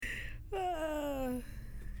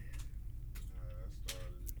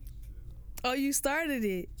Oh, you started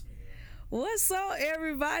it. What's up,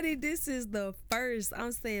 everybody? This is the first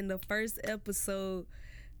episode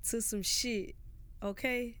to some shit,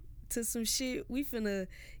 okay? To some shit. We finna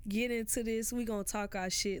get into this. We gonna talk our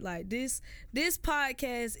shit like this. This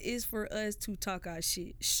podcast is for us to talk our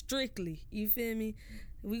shit strictly. You feel me?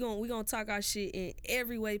 We gonna talk our shit in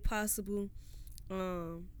every way possible.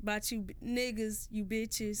 About you niggas, you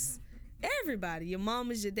bitches, everybody, your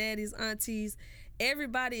mamas, your daddies, aunties,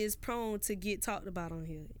 everybody is prone to get talked about on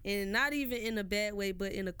here, and not even in a bad way,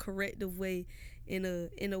 but in a corrective way, in a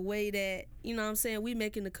way that what I'm saying, we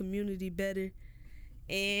making the community better,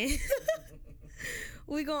 and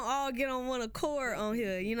we gonna all get on one accord on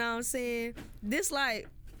here. You know what I'm saying? This like,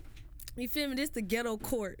 you feel me? This the ghetto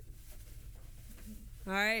court.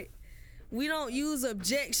 All right. We don't use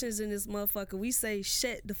objections in this motherfucker. We say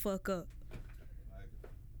shut the fuck up.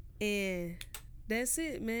 And that's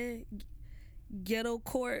it, man. Ghetto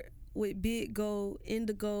Court with Big Gold,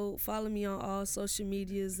 Indigo. Follow me on all social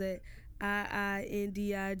medias at IINDIGOLDD.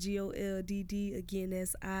 Again,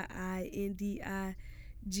 that's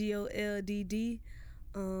IINDIGOLDD.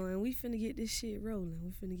 And we finna get this shit rolling.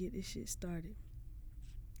 We finna get this shit started.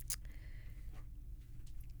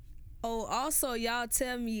 Oh, also, y'all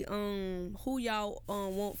tell me who y'all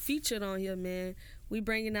want featured on here, man. We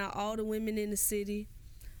bringing out all the women in the city.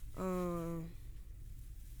 Yeah,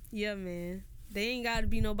 man. They ain't got to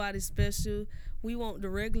be nobody special. We want the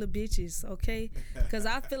regular bitches, okay? Because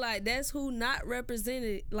I feel like that's who not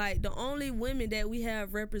represented. Like, the only women that we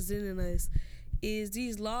have representing us is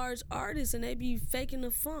these large artists, and they be faking the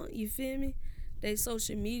funk, you feel me? They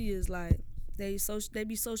social media is like, they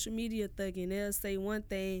be social media thugging. They'll say one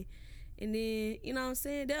thing, and then, you know what I'm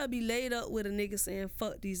saying, they'll be laid up with a nigga saying,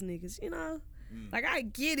 fuck these niggas, you know? Like, I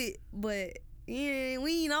get it, but yeah,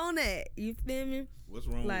 we ain't on that, you feel me? What's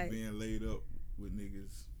wrong with being laid up with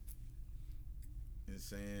niggas and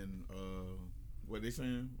saying, what they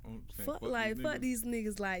saying? Fuck these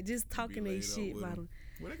niggas, like, just talking they shit about them.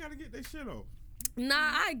 Well, they gotta get their shit off. Nah,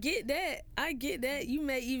 I get that. You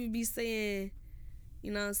may even be saying,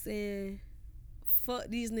 you know what I'm saying, fuck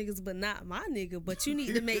these niggas, but not my nigga. But you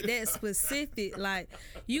need to make that specific. Like,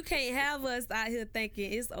 you can't have us out here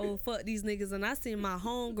thinking it's fuck these niggas, and I send my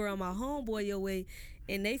homegirl, my homeboy your way,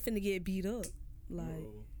 and they finna get beat up. Like,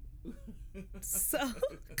 so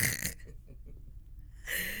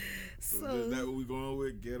is that what we going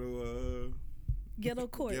with? Ghetto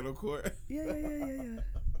court. Ghetto court. Yeah.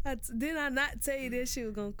 Did I not tell you that shit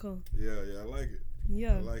was gonna come? Yeah, I like it.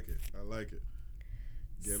 Yeah, I like it.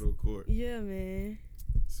 Ghetto court. Yeah, man.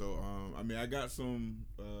 So, I got some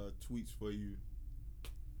tweets for you.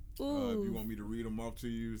 Ooh. If you want me to read them off to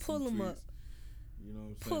you, pull them tweets, up. You know what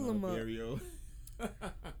I'm saying? Pull them up.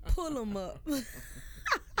 Pull them up.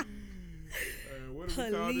 What do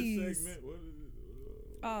we call this segment? What is it?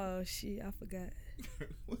 Oh shit, I forgot.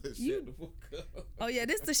 Shut the fuck up. Oh yeah,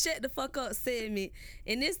 this the shut the fuck up segment.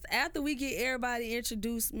 And this, after we get everybody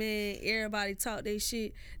introduced, man, everybody talk their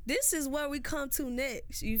shit, this is where we come to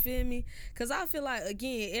next. You feel me? Cause I feel like,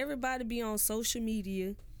 again, everybody be on social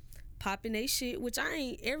media popping they shit, which I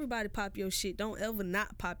ain't everybody pop your shit. Don't ever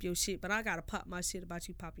not pop your shit, but I gotta pop my shit about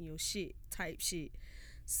you popping your shit type shit.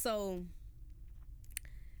 So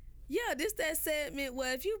yeah, this that segment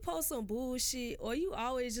where if you post some bullshit or you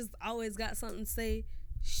always got something to say,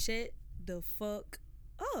 shut the fuck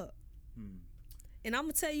up. And I'm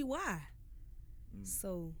gonna tell you why.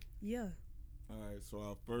 So yeah. All right, so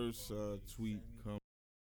our first tweet comes.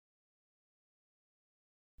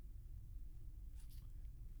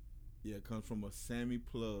 Yeah, it comes from a Sammy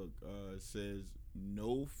Plug. It says,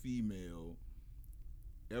 no female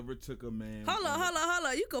ever took a man. Hold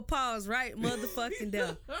on. You could pause right motherfucking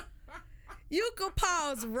there. You could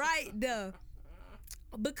pause right there.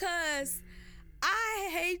 Because I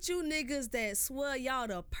hate you niggas that swear y'all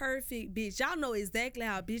the perfect bitch. Y'all know exactly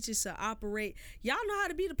how bitches should operate. Y'all know how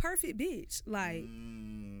to be the perfect bitch. Like,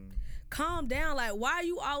 calm down. Like, why are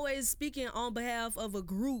you always speaking on behalf of a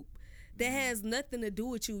group that has nothing to do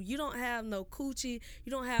with you? You don't have no coochie.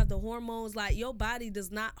 You don't have the hormones. Like, your body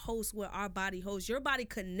does not host what our body hosts. Your body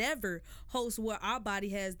could never host what our body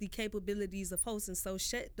has the capabilities of hosting. So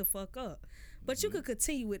shut the fuck up. But you could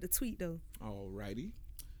continue with the tweet, though. Alrighty.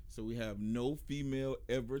 So we have, no female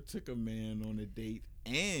ever took a man on a date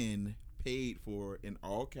and paid for, in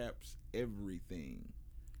all caps, everything.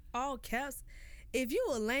 All caps? If you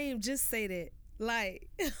a lame, just say that. Like,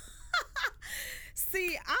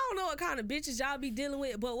 see, I don't know what kind of bitches y'all be dealing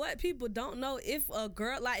with, but what people don't know, if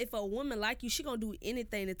a woman like you, she gonna do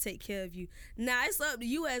anything to take care of you. Now, it's up to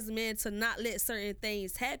you as a man to not let certain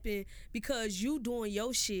things happen because you doing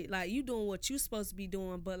your shit. Like, you doing what you supposed to be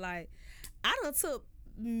doing, but like, I done took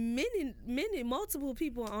multiple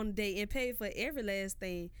people on a date and paid for every last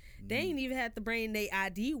thing. They ain't even have to bring their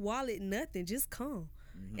ID, wallet, nothing. Just come.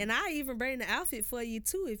 And I even bring the outfit for you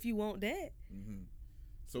too if you want that.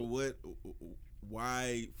 So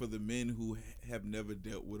why for the men who have never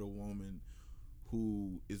dealt with a woman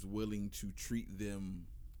who is willing to treat them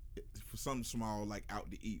for something small like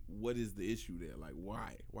out to eat, what is the issue there? Like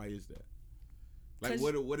why is that? Like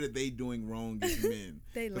what are they doing wrong as men?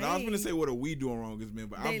 Because I was gonna say what are we doing wrong as men,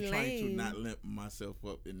 but I'm trying to not limp myself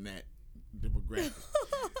up in that demographic.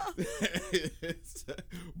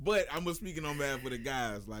 But I'm speaking on behalf of the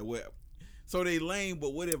guys. Like what? So they lame,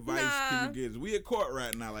 but what advice can you give? We at court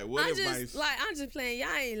right now. Like what advice? I'm just playing.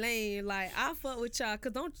 Y'all ain't lame. Like I fuck with y'all,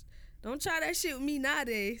 cause don't try that shit with me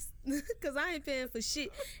nowadays, cause I ain't paying for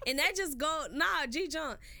shit. And that just go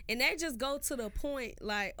G-Junk. And that just go to the point.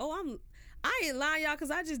 Like I ain't lying, y'all,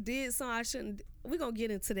 cause I just did something I shouldn't. We gonna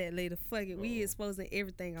get into that later. Fuck it. We exposing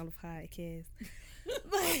everything on the podcast.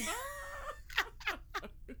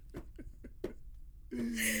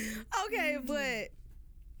 Okay, but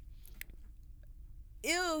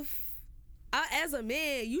if as a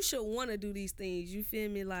man, you should want to do these things. You feel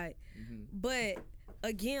me? Like, but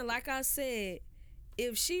again, like I said,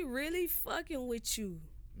 if she really fucking with you,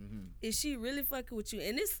 if she really fucking with you,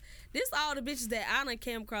 and this all the bitches that I done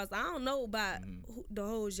came across. I don't know about the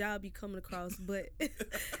hoes y'all be coming across, but the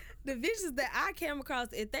bitches that I came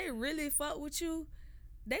across, if they really fuck with you,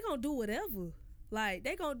 they gonna do whatever. Like,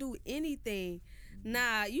 they gonna do anything.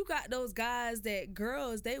 Nah, you got those guys that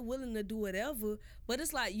girls, they willing to do whatever, but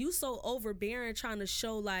it's like you so overbearing trying to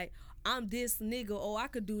show like, I'm this nigga, oh, I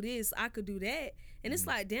could do this, I could do that. And it's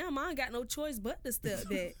like, damn, I ain't got no choice but to step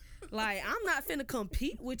back. Like, I'm not finna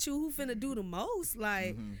compete with you who finna do the most.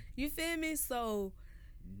 Like, you feel me? So,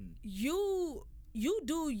 you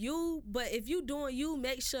do you, but if you doing you,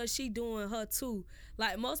 make sure she doing her too.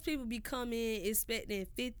 Like, most people be coming expecting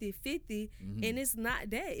 50-50, and it's not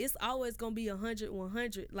that. It's always gonna be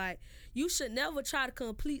 100-100. Like, you should never try to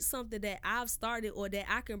complete something that I've started or that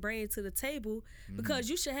I can bring to the table, because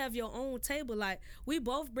you should have your own table. Like, we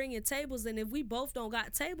both bringing tables, and if we both don't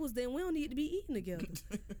got tables, then we don't need to be eating together.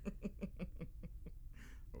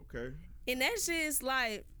 Okay. And that's just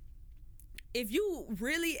like, if you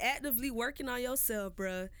really actively working on yourself,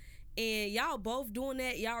 bruh, and y'all both doing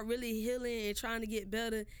that, y'all really healing and trying to get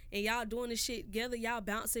better, and y'all doing this shit together, y'all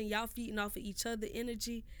bouncing, y'all feeding off of each other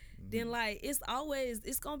energy, then like it's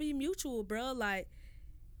gonna be mutual, bruh. Like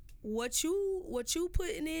what you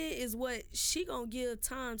putting in is what she gonna give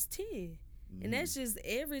times 10, and that's just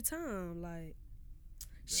every time. Like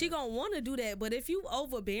she gonna want to do that, but if you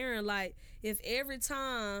overbearing, like if every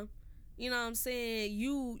time, you know what I'm saying,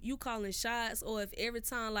 you calling shots, or if every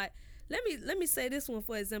time, like, let me say this one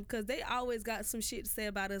for example, because they always got some shit to say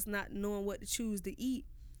about us not knowing what to choose to eat.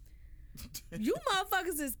 You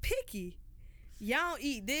motherfuckers is picky. Y'all don't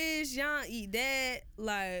eat this, y'all don't eat that,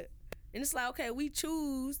 like, and it's like, okay, we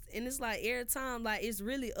choose, and it's like every time, like, it's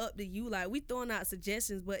really up to you. Like, we throwing out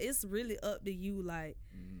suggestions, but it's really up to you, like,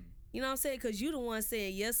 you know what I'm saying? Because you the one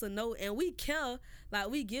saying yes or no, and we care, like,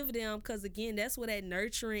 we give them, because, again, that's where that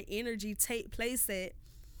nurturing energy take place at.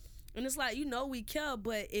 And it's like, you know, we care,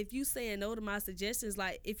 but if you saying no to my suggestions,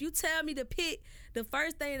 like, if you tell me to pick, the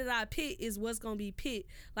first thing that I pick is what's going to be picked.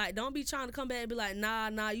 Like, don't be trying to come back and be like,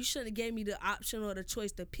 nah, you shouldn't have gave me the option or the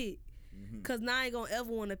choice to pick. Because now I ain't going to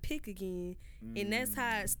ever want to pick again. And that's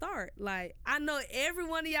how it start. Like, I know every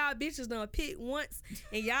one of y'all bitches done pick once,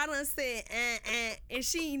 and y'all done said, and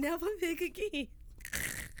she ain't never pick again.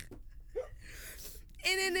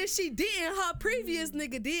 And then if she didn't, her previous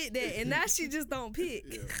nigga did that, and now she just don't pick.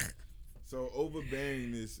 Yeah. So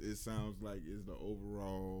overbearingness, it sounds like, is the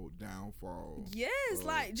overall downfall. Yes,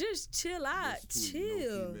 like, just chill out, chill.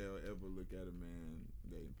 No female ever look at a man,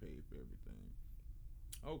 they ain't paid for everything.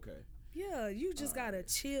 Okay. Yeah, you just gotta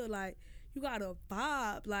chill, like, you gotta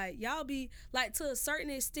vibe. Like, y'all be, like, to a certain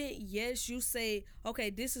extent, yes, you say, okay,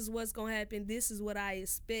 this is what's gonna happen, this is what I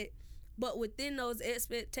expect. But within those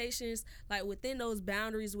expectations, like, within those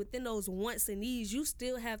boundaries, within those wants and needs, you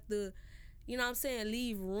still have to, you know what I'm saying,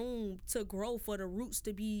 leave room to grow, for the roots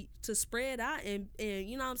to spread out and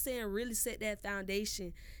you know what I'm saying, really set that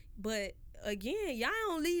foundation. But again, y'all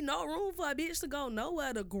don't leave no room for a bitch to go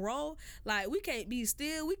nowhere to grow. Like, we can't be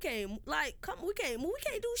still. We can't, like, we can't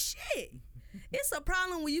do shit. It's a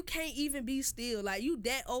problem when you can't even be still. Like, you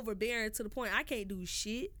that overbearing to the point I can't do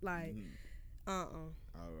shit. Like, All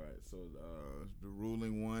right, so the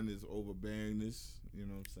ruling one is overbearingness. You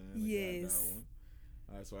know what I'm saying? Yes. I got that one.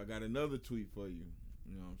 All right, so I got another tweet for you.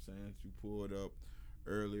 You know what I'm saying? You pulled up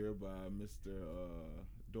earlier by Mr.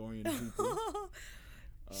 Dorian Hooper.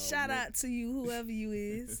 Shout out to you, whoever you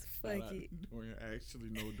is. Shout Fuck out it. to Dorian. I actually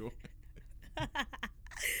know Dorian.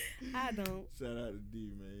 I don't. Shout out to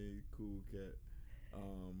D, man. Cool cat.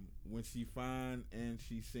 When she fine and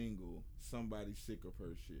she single, somebody sick of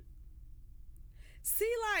her shit.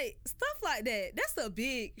 See, like, stuff like that, that's a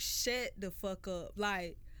big shut the fuck up.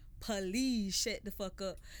 Like, please shut the fuck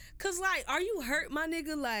up. Cause, like, are you hurt, my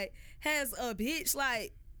nigga? Like, has a bitch,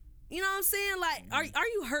 like, you know what I'm saying? Like, are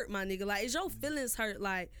you hurt, my nigga? Like, is your feelings hurt?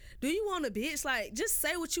 Like, do you want a bitch? Like, just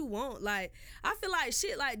say what you want. Like, I feel like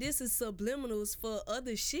shit like this is subliminals for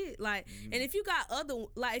other shit. Like, and if you got other,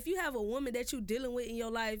 like, if you have a woman that you dealing with in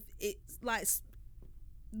your life, it's like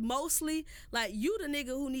mostly like you the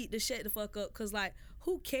nigga who need to shut the fuck up. Cause like,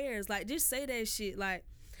 who cares? Like, just say that shit. Like,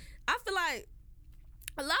 I feel like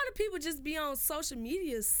a lot of people just be on social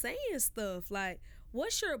media saying stuff like,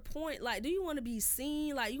 what's your point? Like, do you want to be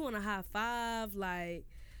seen? Like, you want to high five? Like,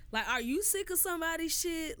 are you sick of somebody's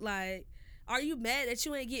shit? Like, are you mad that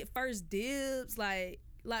you ain't get first dibs? Like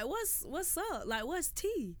what's up? Like, what's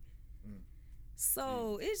tea?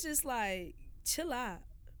 So it's just like, chill out.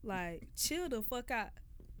 Like, chill the fuck out.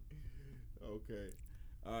 Okay.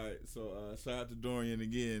 All right. So shout out to Dorian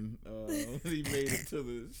again. He made it to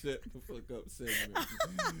the shut the fuck up segment.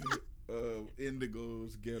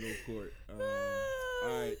 Indigo's Ghetto Court. All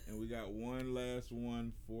right, and we got one last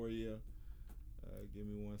one for you. Give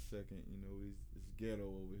me 1 second. You know, it's ghetto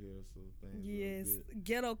over here, so things. Yes,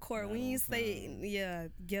 Ghetto Court. When you say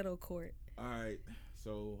Ghetto Court. All right,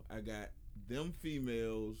 so I got them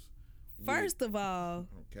females. First of all,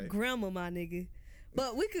 okay. Grandma, my nigga.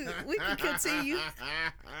 But we could continue.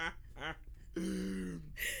 This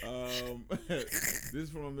is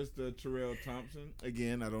from Mr. Terrell Thompson.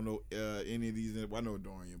 Again, I don't know any of these. I know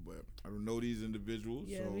Dorian, but I don't know these individuals.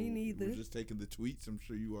 Yeah, so me neither. We're just taking the tweets. I'm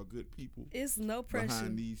sure you are good people. It's no pressure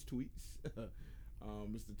behind these tweets.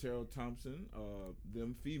 Mr. Terrell Thompson.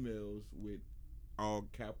 Them females with all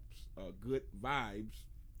caps, good vibes.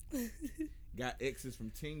 Got exes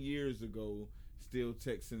from 10 years ago. Still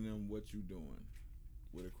texting them, "What you doing?"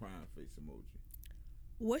 with a crying face emoji.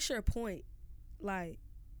 What's your point? Like,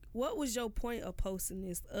 what was your point of posting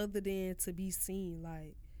this other than to be seen?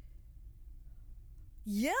 Like,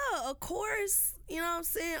 yeah, of course, you know what I'm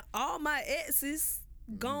saying? All my exes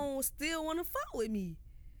gon' still want to fuck with me.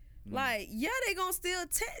 Like, yeah, they gon' still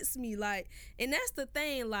text me. Like, and that's the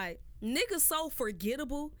thing. Like, niggas so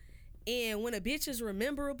forgettable, and when a bitch is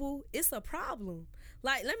rememberable, it's a problem.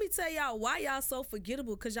 Like, let me tell y'all why y'all so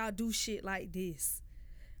forgettable, because y'all do shit like this.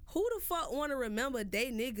 Who the fuck want to remember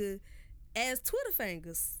they nigga as Twitter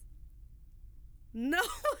fingers? Nobody.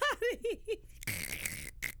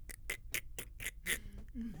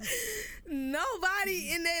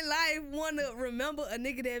 Nobody in their life want to remember a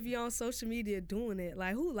nigga that be on social media doing that.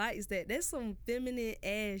 Like, who likes that? That's some feminine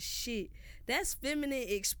ass shit. That's feminine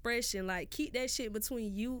expression. Like, keep that shit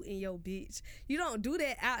between you and your bitch. You don't do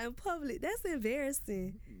that out in public. That's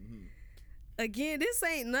embarrassing. Again, this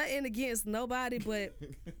ain't nothing against nobody, but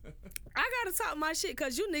I gotta talk my shit,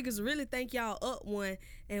 because you niggas really think y'all up one,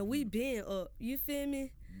 and we been up. You feel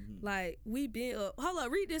me? Like, we been up. Hold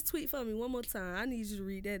up, read this tweet for me one more time. I need you to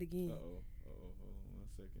read that again. Hold on 1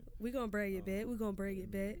 second. We gonna bring it back. We gonna bring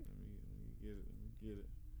it back. Let me get it.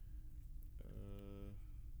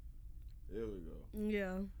 There we go.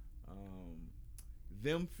 Yeah.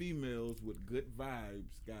 Them females with good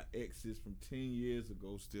vibes got exes from 10 years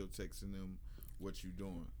ago still texting them, "What you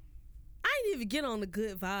doing?" I ain't even get on the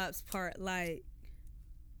good vibes part. Like,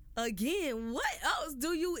 again, what else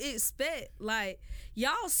do you expect? Like,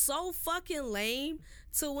 y'all so fucking lame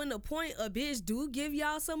to when the point a bitch do give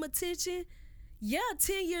y'all some attention, yeah,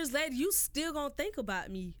 10 years later, you still gonna think about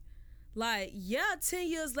me. Like, yeah, 10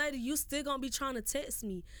 years later, you still gonna be trying to text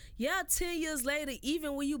me. Yeah, 10 years later,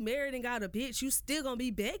 even when you married and got a bitch, you still gonna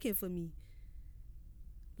be begging for me.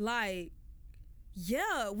 Like,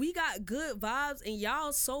 yeah, we got good vibes, and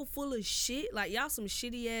y'all so full of shit. Like, y'all some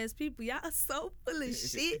shitty ass people. Y'all so full of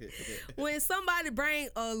shit. When somebody bring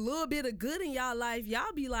a little bit of good in y'all life,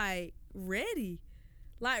 y'all be like, ready.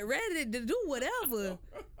 Like, ready to do whatever.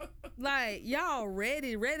 Like, y'all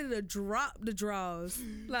ready to drop the draws.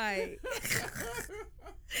 Like,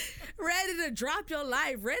 ready to drop your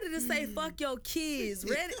life. Ready to say fuck your kids.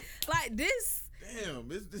 Ready, like this. Damn,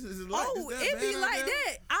 this is like oh, it be like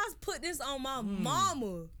that. I put this on my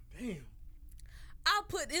mama. Damn. I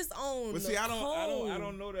put this on. But see, I Nicole.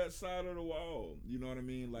 don't know that side of the wall. You know what I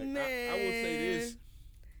mean? Like, Man. I would say this.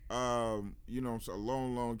 You know, a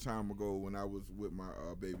long time ago when I was with my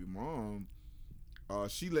baby mom,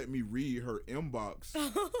 she let me read her inbox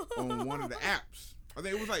on one of the apps. I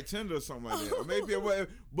think it was like Tinder or something like that. Or maybe it was,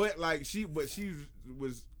 but she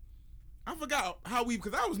was. I forgot how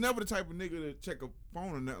because I was never the type of nigga to check a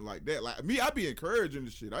phone or nothing like that. Like me, I be encouraging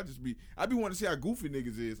the shit. I be wanting to see how goofy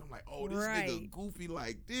niggas is. I'm like, oh, this nigga goofy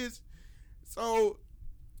like this. So,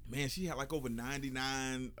 man, she had like over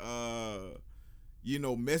 99,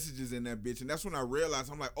 messages in that bitch, and that's when I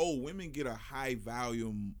realized I'm like, oh, women get a high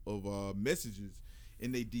volume of messages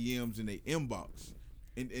in their DMs and their inbox.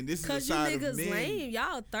 And this is a side of men. Cause you niggas lame,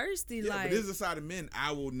 y'all thirsty. Yeah, like, but this is a side of men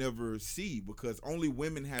I will never see because only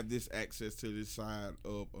women have this access to this side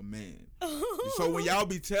of a man. So when y'all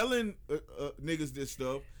be telling niggas this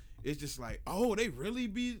stuff, it's just like, oh, they really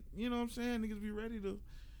be, you know what I'm saying? Niggas be ready to.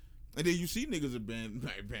 And then you see niggas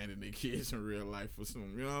abandoning their kids in real life for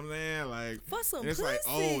some, you know what I'm saying? Like, for some it's pussy. Like,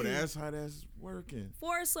 oh, that's how that's working.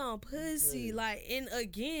 For some pussy. Okay. Like, and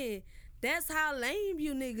again, that's how lame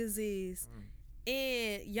you niggas is.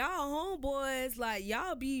 And y'all homeboys, like,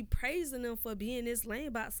 y'all be praising them for being this lame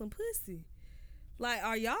about some pussy. Like,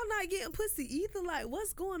 are y'all not getting pussy either? Like,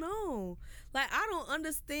 what's going on? Like, I don't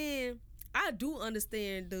understand. I do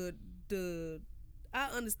understand I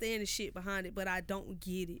understand the shit behind it, but I don't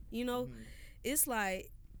get it. You know? Mm-hmm. It's like,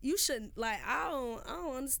 you shouldn't, like, I don't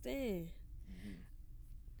understand. Mm-hmm.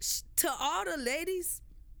 To all the ladies,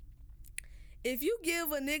 if you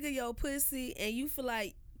give a nigga your pussy and you feel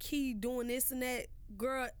like he doing this and that,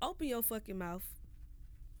 girl, open your fucking mouth.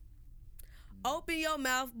 Open your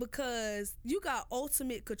mouth because you got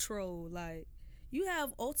ultimate control. Like, you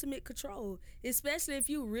have ultimate control, especially if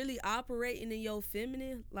you really operating in your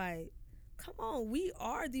feminine. Like, come on, we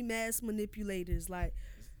are the mass manipulators. Like,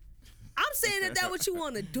 I'm saying that what you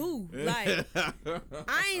want to do. Like,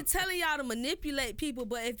 I ain't telling y'all to manipulate people,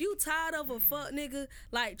 but if you tired of a fuck nigga,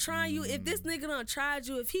 like, trying you, if this nigga done tried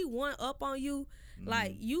you, if he want up on you,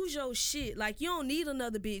 like, use your shit. Like, you don't need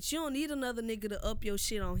another bitch. You don't need another nigga to up your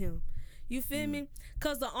shit on him. You feel me?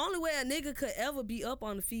 Because the only way a nigga could ever be up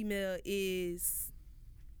on a female is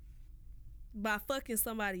by fucking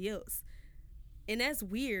somebody else. And that's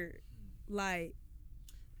weird. Like,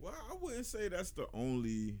 well, I wouldn't say that's the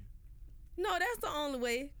only. No, that's the only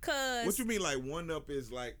way. Cause what you mean, like one up is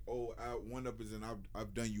like, oh, one up is and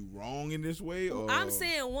I've done you wrong in this way? Or I'm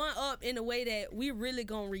saying one up in a way that we really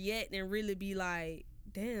gonna react and really be like,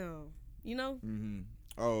 damn, you know? Mm-hmm.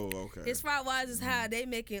 Oh, okay. As far as how they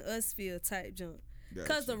making us feel type junk. Gotcha.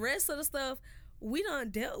 Cause the rest of the stuff, we done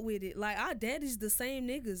dealt with it. Like, our daddy's the same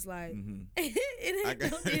niggas. Like, it ain't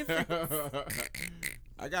no difference.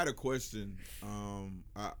 I got a question.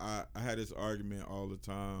 I had this argument all the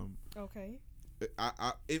time. Okay.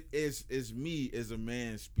 It's me as a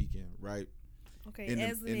man speaking, right? Okay,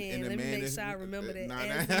 as a man. Let me make sure I remember that.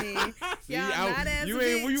 As a man. See,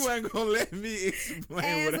 you ain't gonna let me explain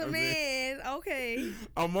as what a man, okay.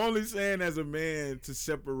 I'm only saying as a man to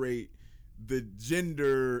separate the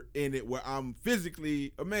gender in it where I'm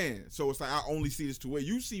physically a man. So it's like I only see this two ways.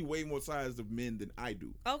 You see way more sides of men than I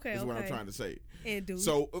do. Okay, is what I'm trying to say. And do.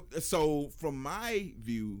 So from my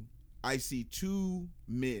view, I see two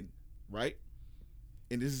men, right?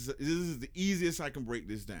 And this is the easiest I can break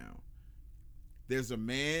this down. There's a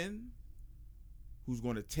man who's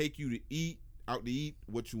going to take you out to eat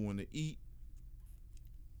what you want to eat.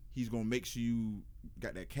 He's going to make sure you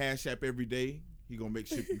got that Cash App every day. He gonna make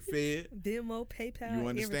sure you fed. Venmo, PayPal, you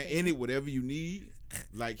understand? everything. In it, whatever you need.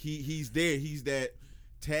 Like he's there. He's that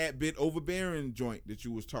tad bit overbearing joint that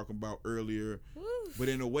you was talking about earlier, but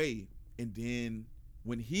in a way. And then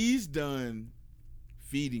when he's done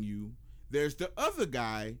feeding you, there's the other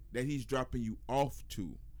guy that he's dropping you off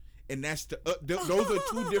to, and that's those are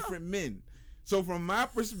two different men. So from my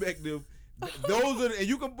perspective, those are, and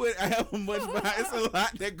you can put however much behind. It's a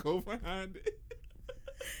lot that go behind it.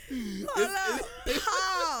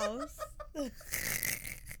 Pause.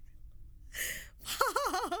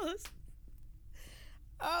 Pause.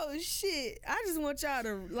 Oh shit! I just want y'all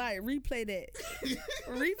to like replay that.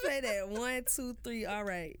 Replay that. 1, 2, 3. All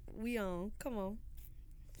right, we on. Come on.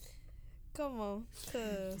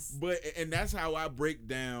 And that's how I break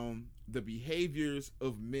down the behaviors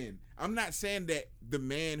of men. I'm not saying that the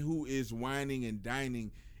man who is whining and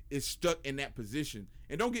dining is stuck in that position.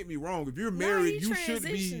 And don't get me wrong, if you're married, you should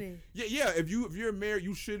be. Yeah. If you're married,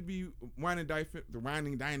 you should be whining,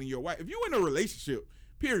 dining your wife. If you're in a relationship,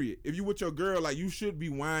 period. If you with your girl, like you should be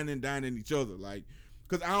whining, dining each other, like.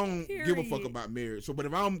 Because I don't give a fuck about marriage. So, but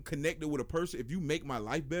if I'm connected with a person, if you make my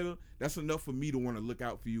life better, that's enough for me to want to look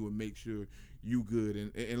out for you and make sure you good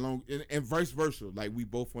and vice versa. Like we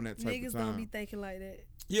both on that type Niggas of time. Niggas don't be thinking like that.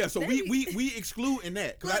 Yeah, so we exclude in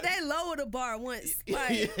that. Look, they lower the bar once.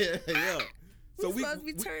 Like, yeah. We supposed to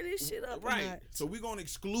be turning this shit up, right? A notch. So we're gonna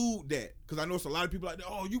exclude that because I know it's a lot of people like that.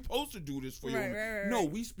 Oh, you supposed to do this for your woman. Right. No,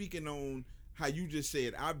 we speaking on how you just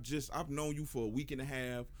said. I've known you for a week and a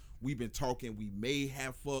half. We've been talking. We may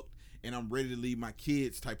have fucked, and I'm ready to leave my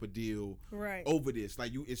kids type of deal. Right. Over this,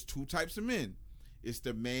 like it's two types of men. It's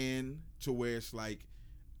the man to where it's like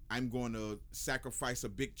I'm going to sacrifice a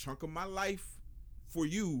big chunk of my life for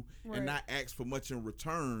you and not ask for much in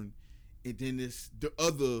return. And then it's the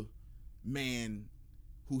other man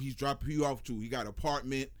who he's dropping you off to. He got an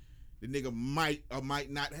apartment. The nigga might or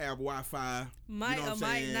might not have Wi-Fi. Might you know or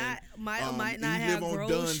might not. Might or might not he have live on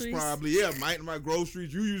groceries. Dunn's probably. Yeah, might or might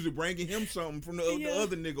groceries. You usually bringing him something from the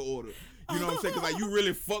other nigga order. You know what I'm saying? Because like you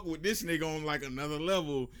really fuck with this nigga on like another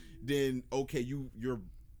level. Then okay,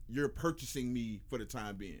 you're purchasing me for the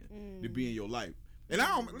time being to be in your life. And I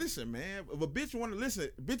don't listen, man. If a bitch want to listen,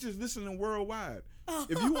 bitches listening worldwide.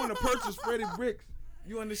 If you want to purchase Freddie Bricks,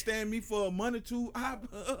 you understand me for a month or two. I'm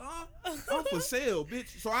for sale,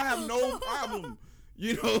 bitch. So I have no problem.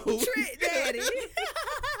 You know, Trick Daddy.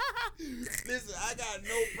 Listen, I got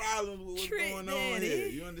no problem with what's Trick going Daddy. on here.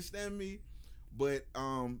 You understand me? But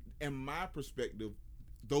in my perspective,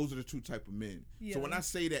 those are the two type of men. Yeah. So when I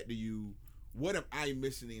say that to you, what am I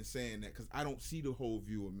missing in saying that? Because I don't see the whole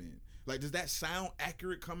view of men. Like, does that sound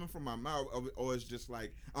accurate coming from my mouth, or it's just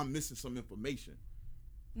like I'm missing some information?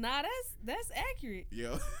 Nah, that's accurate.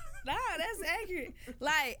 Yeah. Nah, that's accurate.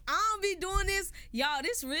 Like, I don't be doing this. Y'all,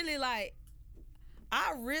 this really, like,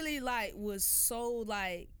 I really, like, was so,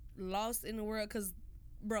 like, lost in the world. Because,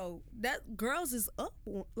 bro, that girls is up.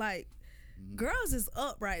 Like, girls is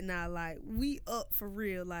up right now. Like, we up for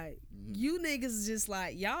real. Like, you niggas just,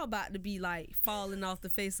 like, y'all about to be, like, falling off the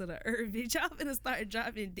face of the earth. Bitch, y'all finna start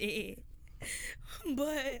dropping dead.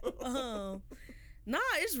 But, nah,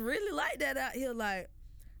 it's really like that out here. Like,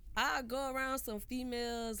 I go around some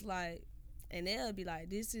females, like, and they'll be like,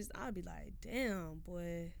 I'll be like, damn,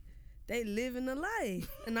 boy, they living the life.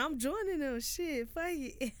 And I'm joining them. Shit, fuck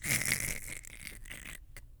it.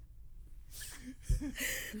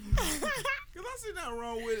 Cause I see nothing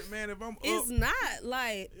wrong with it, man. If I'm It's up, not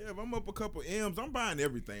like, if I'm up a couple M's, I'm buying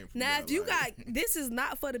everything. From now y'all, if you like. got, this is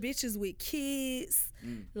not for the bitches with kids.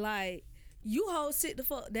 Like, you hoes sit the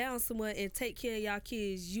fuck down somewhere and take care of y'all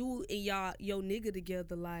kids. You and your nigga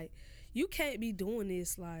together. Like, you can't be doing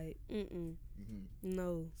this. Like,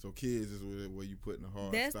 no. So kids is where you putting the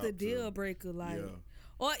hard. That's stop the deal to. breaker. Like, Yeah.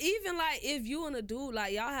 or even like if you and a dude,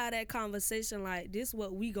 like, y'all have that conversation, like, this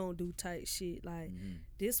what we gonna do type shit. Like,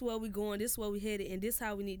 this where we going, this where we headed, and this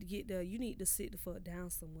how we need to get there. You need to sit the fuck down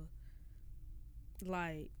somewhere.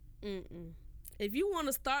 Like, if you want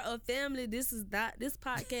to start a family, this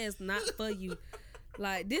podcast not for you.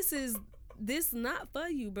 Like, this not for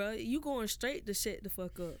you, bro. You going straight to shut the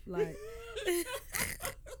fuck up. Like,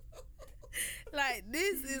 like,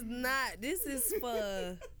 this is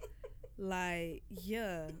for, like,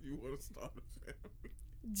 yeah. You want to start a family?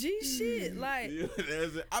 G shit, like, Yeah,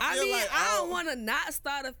 that's it. I feel mean, like I don't want to not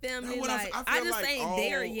start a family. That's what Like, feel I just like ain't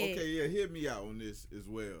there yet. Okay, yeah, hear me out on this as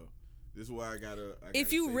well. This is why I gotta If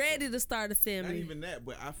say you ready something. to start a family, Not even that,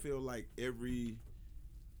 but I feel like every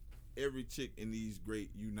chick in these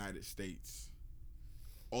great United States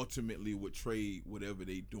ultimately would trade whatever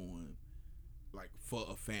they doing, like, for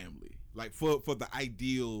a family, like for the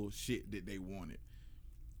ideal shit that they wanted.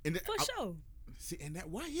 And for sure. See, and that,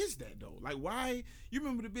 why is that though? Like, why? You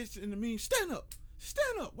remember the bitch in the meme? Stand up.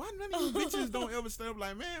 Why none of you bitches don't ever stand up?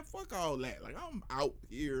 Like, man, fuck all that. Like, I'm out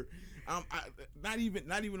here. Not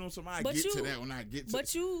even on some. I But get you- to that when I get to.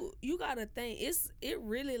 But you gotta think, it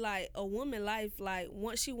really, like, a woman life, like,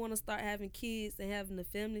 once she wanna start having kids and having a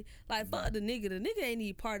family, like, fuck the nigga ain't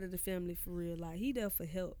even part of the family for real. Like, he there for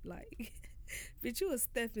help. Like, bitch, you a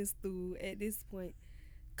stepping stool at this point.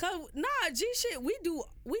 Cause G shit, we do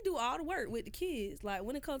all the work with the kids. Like,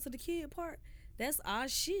 when it comes to the kid part, that's our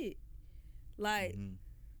shit. Like,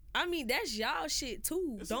 I mean, that's y'all shit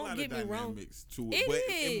too. There's a Don't lot get of me wrong. dynamics to it,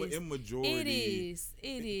 It but is. in majority, It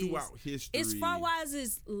is. throughout history. As far as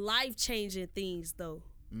it's life changing things though.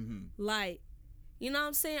 Like, you know what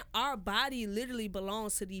I'm saying? Our body literally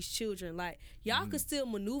belongs to these children. Like, y'all can still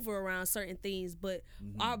maneuver around certain things, but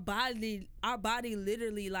our body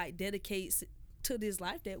literally, like, dedicates to this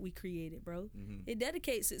life that we created, bro. It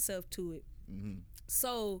dedicates itself to it.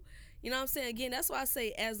 So, you know what I'm saying? Again, that's why I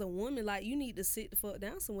say, as a woman, like, you need to sit the fuck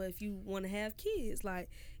down somewhere if you want to have kids. Like,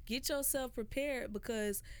 get yourself prepared,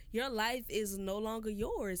 because your life is no longer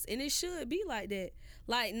yours, and it should be like that.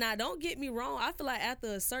 Like, now, don't get me wrong. I feel like after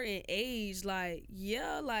a certain age, like,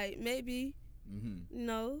 yeah, like, maybe,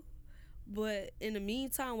 but in the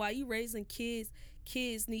meantime, while you raising kids,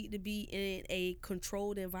 kids need to be in a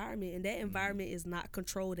controlled environment, and that environment is not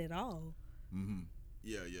controlled at all.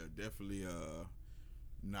 Yeah, definitely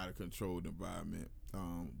not a controlled environment.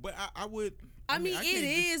 But I would. I mean, it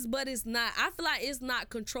is, but it's not. I feel like it's not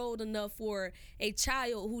controlled enough for a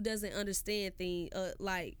child who doesn't understand things,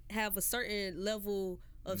 like have a certain level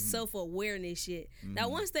of self-awareness yet. Now,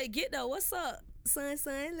 once they get there, what's up, son,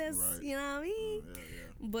 let's, Right. you know what I mean?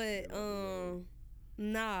 But,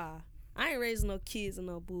 nah. I ain't raising no kids and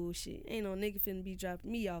no bullshit. Ain't no nigga finna be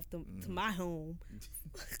dropping me off to my home.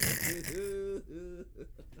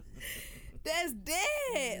 That's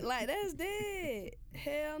dead. Like, that's dead.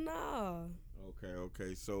 Hell no.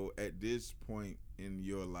 Okay. So at this point in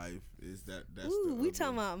your life, that's Ooh, the we other-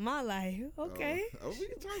 talking about my life. Okay. we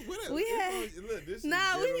can talk whatever. We had- Look, this is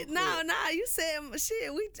Nah, ghetto court. you said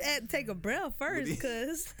shit. We had to take a breath first,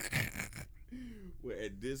 cause. Well,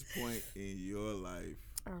 at this point in your life,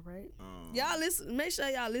 All right, y'all listen. Make sure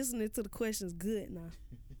y'all listening to the questions good now.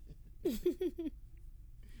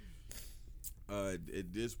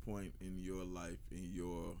 At this point in your life, in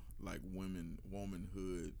your like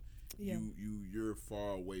womanhood, Yeah. you're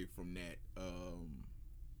far away from that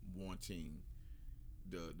wanting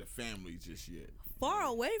the family just yet. Far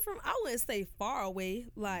away from, I wouldn't say far away,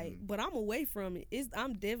 like, but I'm away from it.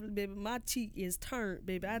 I'm definitely, baby, my cheek is turned,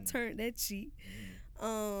 baby. I turned that cheek.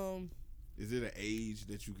 Is it an age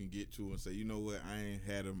that you can get to and say, you know what, I ain't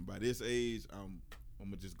had them by this age, I'm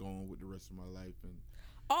gonna just go on with the rest of my life? And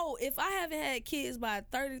Oh, if I haven't had kids by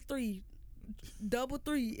 33, double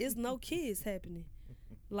three, it's no kids happening.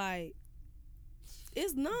 Like,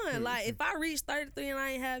 it's none. Like, if I reach 33 and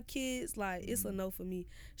I ain't have kids, like, it's a no for me.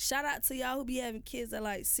 Shout out to y'all who be having kids at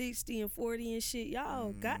like 60 and 40 and shit.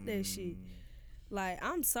 Y'all got that shit. Like,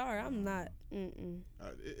 I'm sorry, I'm not.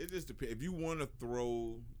 It just depends. If you want to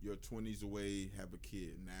throw your 20s away, have a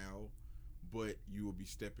kid now, but you will be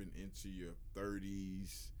stepping into your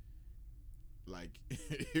 30s, like,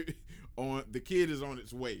 the kid is on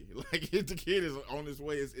its way. Like, if the kid is on its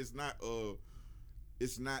way, it's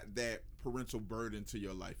not that parental burden to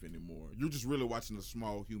your life anymore. You're just really watching a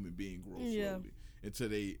small human being grow slowly until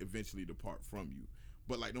they eventually depart from you.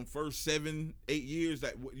 But like them first 7-8 years,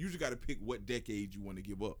 that you just got to pick what decade you want to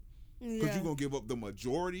give up, because you're gonna give up the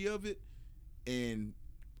majority of it, and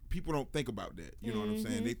people don't think about that. You know what I'm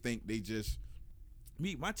saying? They think they just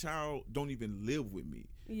my child don't even live with me.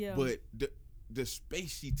 Yeah. But the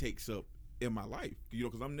space she takes up in my life, you know,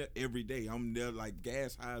 because I'm there every day. I'm there like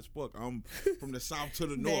gas high as fuck. I'm from the south to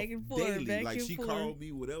the north Back and forth, daily. back Like, and she forth. called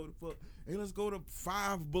me, whatever the fuck. Hey, let's go to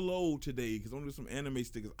Five Below today because I'm doing some anime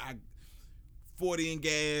stickers. 40 in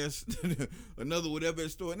gas, another whatever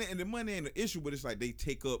store, and the money ain't an issue, but it's like they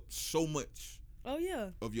take up so much Oh, yeah.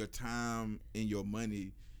 of your time and your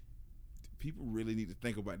money. People really need to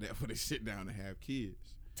think about that when they sit down and have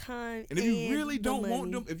kids. Time And if you really the don't want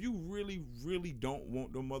money. them, if you really, really don't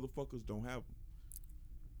want them motherfuckers, don't have them.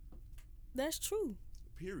 That's true.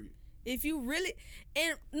 Period. If you really,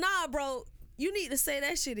 and nah, bro, you need to say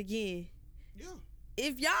that shit again. Yeah.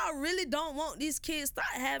 If y'all really don't want these kids, start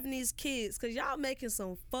having these kids, cause y'all making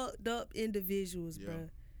some fucked up individuals, Yeah. bruh.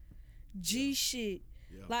 G shit.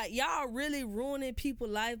 Yeah. Like, y'all really ruining people's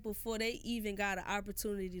life before they even got an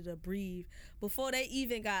opportunity to breathe, before they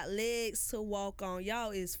even got legs to walk on.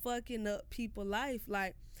 Y'all is fucking up people's life.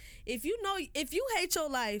 Like, if you hate your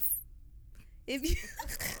life, if you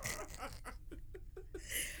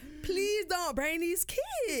please don't bring these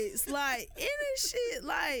kids. Like, any shit.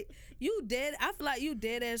 Like, you dead. I feel like you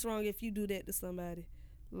dead ass wrong if you do that to somebody.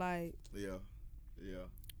 Like, Yeah.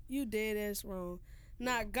 you dead ass wrong.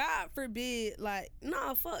 Now, God forbid, like,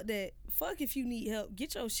 nah, fuck that. Fuck if you need help.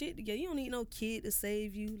 Get your shit together. You don't need no kid to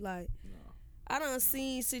save you. Like, I done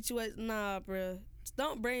seen situations. Nah, bruh.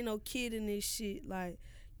 Don't bring no kid in this shit. Like,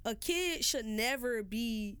 a kid should never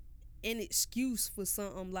be an excuse for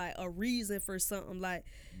something, like a reason for something. Like,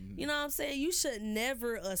 you know what I'm saying? You should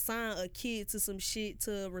never assign a kid to some shit,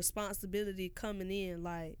 to responsibility coming in.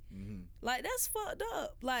 Like, like, that's fucked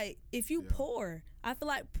up. Like, if you poor, I feel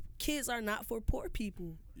like kids are not for poor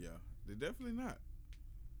people. Yeah. They're definitely not.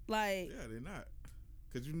 Like, Yeah, they're not.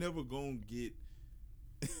 Because you never gonna get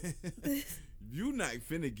you not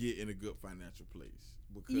finna get in a good financial place.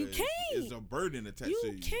 Because You can't. it's a burden attached to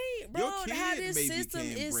you you. can't, bro. Your kid How this maybe system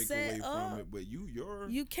can is break set away up, from it, but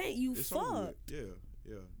you can't. You it's over fucked. with.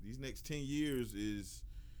 Yeah. These next 10 years is,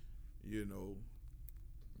 you know,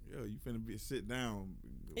 you finna be sit down,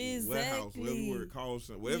 warehouse, Exactly. whatever it calls,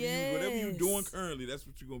 whatever you doing currently, that's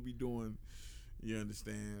what you're gonna be doing. You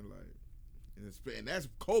understand, like, and that's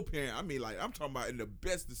co-parent. I mean, like, I'm talking about in the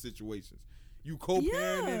best of situations. you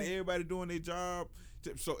co-parenting, everybody doing their job.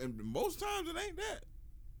 So, and most times it ain't that.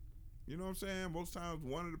 You know what I'm saying? Most times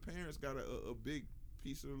one of the parents got a big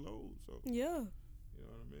piece of the load. So Yeah. You know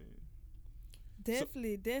what I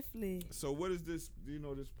mean? Definitely. So what is this? You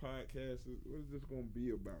know, this podcast. What is this gonna be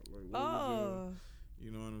about? Like, you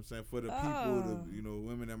know what I'm saying? For the people,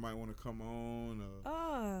 women that might want to come on.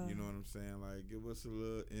 You know what I'm saying? Like, give us a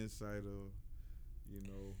little insight of,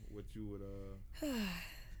 what you would.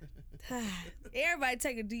 Everybody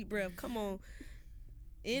take a deep breath. Come on.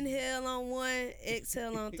 Inhale on 1,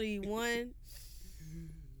 exhale on 3. 1.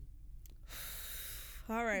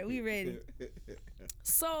 All right, we ready.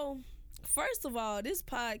 So, first of all, this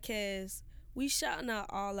podcast, we shouting out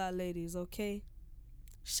all our ladies, okay?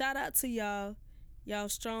 Shout out to y'all. Y'all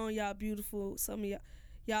strong, y'all beautiful. Some of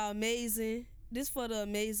y'all amazing. This for the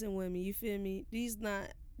amazing women, you feel me? This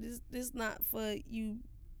not for you,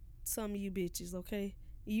 some of you bitches, okay?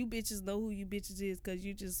 You bitches know who you bitches is because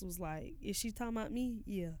you just was like, is she talking about me?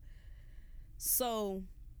 Yeah. So,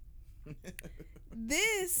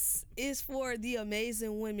 this is for the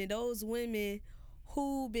amazing women. Those women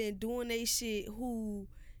who been doing they shit, who,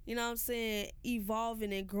 you know what I'm saying,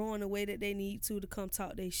 evolving and growing the way that they need to come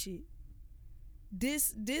talk they shit.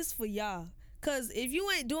 This for y'all. Cause if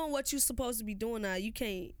you ain't doing what you supposed to be doing now, you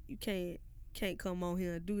can't come on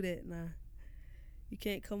here and do that now. You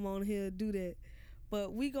can't come on here and do that.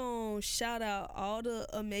 But we gonna shout out all the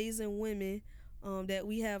amazing women that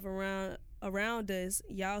we have around us.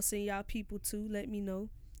 Y'all send y'all people too. Let me know.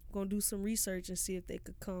 Gonna do some research and see if they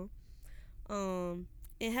could come.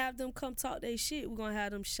 And have them come talk their shit. We're gonna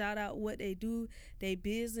have them shout out what they do, their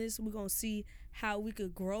business. We're gonna see how we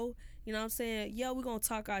could grow. You know what I'm saying? Yeah, we're gonna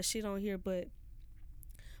talk our shit on here, but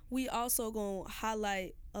we also gonna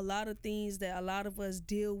highlight a lot of things that a lot of us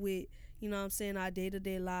deal with, you know what I'm saying, our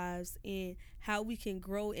day-to-day lives, and how we can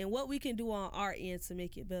grow and what we can do on our end to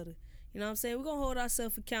make it better. You know what I'm saying? We're gonna hold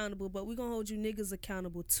ourselves accountable, but we're gonna hold you niggas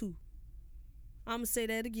accountable too. I'm gonna say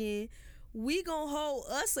that again. We gonna hold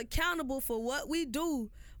us accountable for what we do,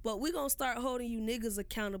 but we gonna start holding you niggas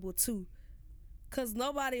accountable too. Cause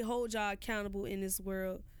nobody holds y'all accountable in this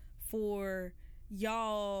world for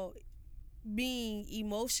y'all being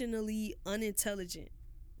emotionally unintelligent.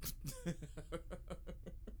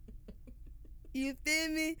 You feel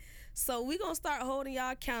me? So we gonna start holding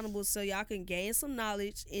y'all accountable so y'all can gain some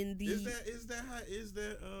knowledge in the. Is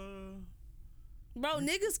that Bro,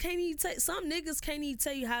 niggas can't even some niggas can't even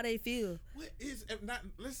tell you how they feel. What is not?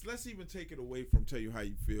 Let's even take it away from tell you how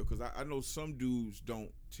you feel, because I know some dudes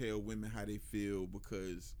don't tell women how they feel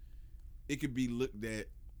because it could be looked at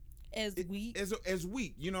as weak. As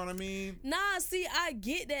weak. You know what I mean? Nah, see, I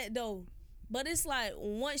get that though. But it's like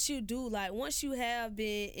once you have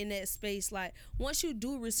been in that space, like once you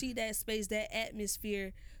do receive that space, that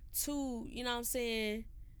atmosphere to, you know what I'm saying?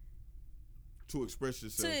 To express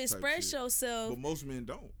yourself. But most men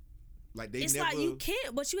don't. Like it's like you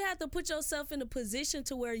can't, but you have to put yourself in a position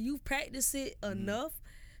to where you've practiced it enough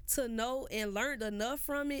to know and learned enough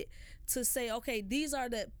from it to say, okay, these are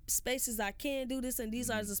the spaces I can do this, and these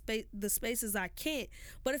are the spaces I can't.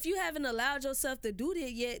 But if you haven't allowed yourself to do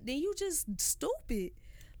that yet, then you just stupid.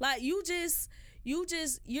 Like you're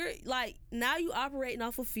like, now you operating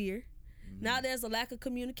off of fear. Now there's a lack of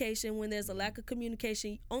communication. When there's a lack of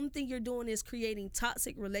communication, only thing you're doing is creating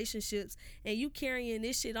toxic relationships, and you carrying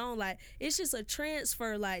this shit on. Like, it's just a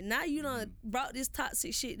transfer. Like, now you done brought this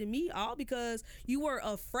toxic shit to me, all because you were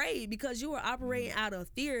afraid, because you were operating out of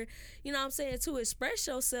fear, you know what I'm saying, to express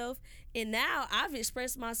yourself. And now I've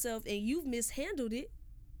expressed myself and you've mishandled it.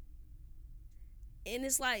 And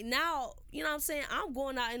it's like, now, you know what I'm saying, I'm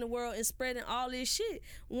going out in the world and spreading all this shit,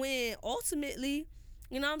 when ultimately,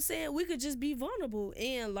 you know what I'm saying, we could just be vulnerable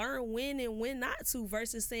and learn when and when not to,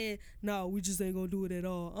 versus saying, no, we just ain't gonna do it at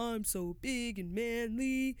all. I'm so big and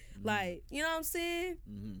manly. Like, you know what I'm saying?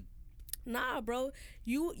 Nah, bro.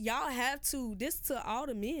 Y'all have to, this to all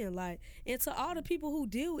the men, like, and to all the people who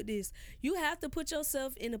deal with this, you have to put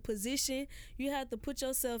yourself in a position, you have to put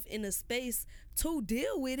yourself in a space to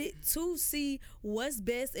deal with it, to see what's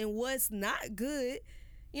best and what's not good.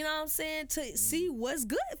 You know what I'm saying? To see what's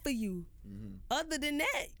good for you. Other than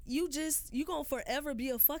that, you gonna forever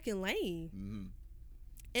be a fucking lame.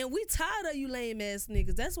 And we tired of you lame ass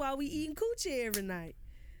niggas. That's why we eating coochie every night.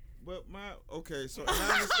 But so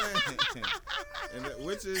I understand. And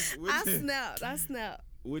I snapped.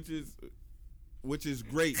 Which is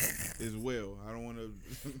great as well. I don't want to.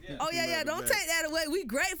 Oh yeah. Don't take that away. We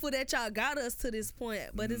grateful that y'all got us to this point,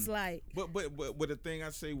 but it's like. But the thing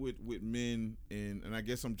I say with men, and I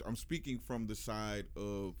guess I'm speaking from the side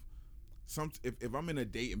of if I'm in a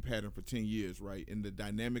dating pattern for 10 years, right, and the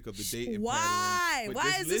dynamic of the dating why? pattern.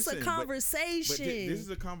 Why is this a conversation? But this is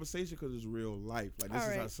a conversation because it's real life. Like, this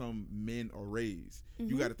is how some men are raised.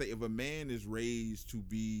 You got to think, if a man is raised to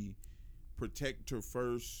be protector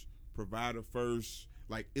first, provider first,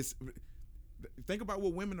 like, think about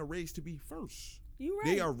what women are raised to be first. You right.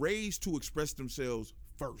 They are raised to express themselves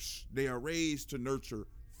first. They are raised to nurture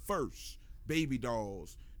first. Baby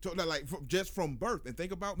dolls, just from birth. And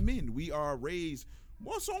think about men. We are raised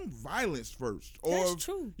more so on violence first, or that's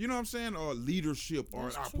true. You know what I'm saying, or leadership, or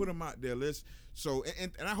that's I true. put them out there.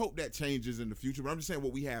 And I hope that changes in the future. But I'm just saying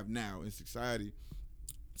what we have now in society.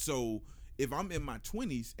 So if I'm in my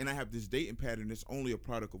 20s and I have this dating pattern, that's only a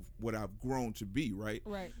product of what I've grown to be, right?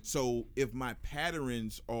 Right. So if my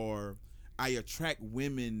patterns are, I attract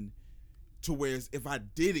women to where if I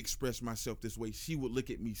did express myself this way, she would look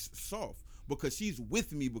at me soft because she's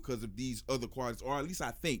with me because of these other qualities, or at least I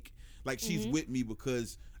think like she's with me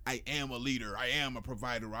because I am a leader, I am a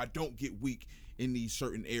provider, I don't get weak in these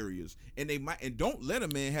certain areas. And don't let a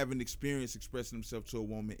man have an experience expressing himself to a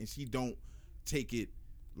woman and she don't take it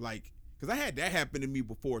like, because I had that happen to me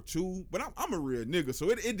before too, but I'm a real nigga, so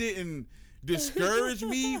it didn't discourage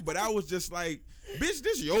me, but I was just like, bitch,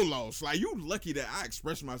 this your loss. Like, you lucky that I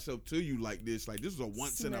expressed myself to you like this. Like, this is a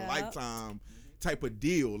once in a lifetime type of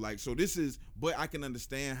deal. Like, so this is, but I can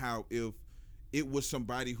understand how if it was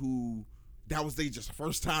somebody who that was they just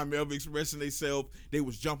first time ever expressing themselves, they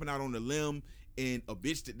was jumping out on the limb, and a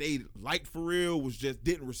bitch that they liked for real was just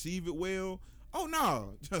didn't receive it well. Oh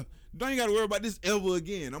no, don't you gotta worry about this ever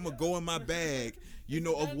again. I'm gonna go in my bag,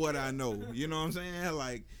 of what I know. You know what I'm saying?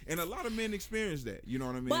 Like, and a lot of men experience that. You know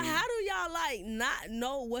what I mean? But how do y'all like not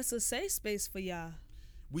know what's a safe space for y'all?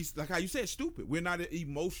 We, like how you said, stupid. We're not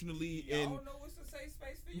emotionally y'all and. Don't know what's a safe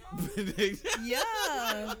space for y'all.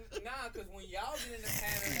 Yeah. Nah, because when y'all get in the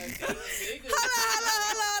pattern of dating niggas.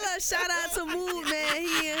 Hold on. Shout out to Mood, man.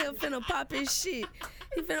 He in here finna pop his shit.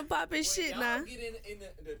 He finna pop his shit now. Y'all get in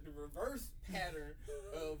the reverse pattern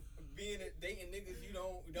of dating niggas you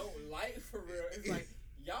don't like for real. It's like,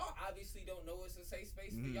 y'all obviously don't know it's a safe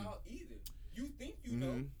space for y'all either. You think you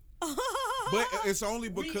know. But it's only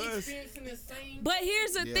because. We experiencing the same. But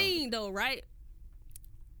here's the thing, though, right?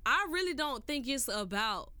 I really don't think it's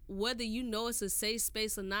about whether you know it's a safe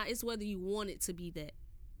space or not. It's whether you want it to be that.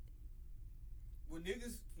 Well,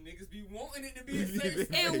 niggas be wanting it to be a safe space.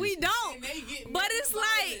 And we don't. And they get but it's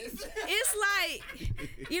like,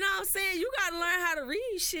 you know what I'm saying? You gotta learn how to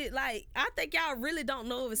read shit. Like, I think y'all really don't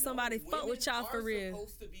know if somebody fuck with y'all for real.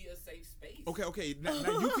 Supposed to be a safe space. Okay. Now you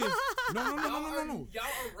can. No. Y'all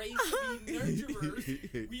are raised to be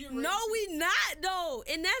nurturers. No, we not though.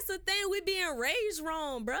 And that's the thing. We being raised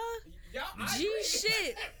wrong, bruh. G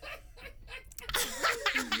shit.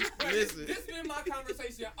 Listen. This been my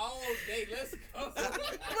conversation all day. Let's go. But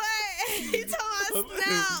he told us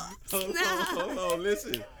now. Hold on.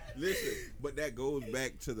 Listen. But that goes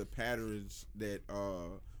back to the patterns that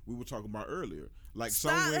we were talking about earlier. Like,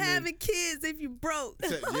 stop some women having kids if you broke.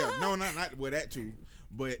 Yeah, no, not well, that too.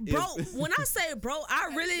 But bro, when I say bro,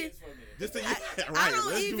 I really just right. I don't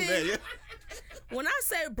Let's even. do that. Yeah. When I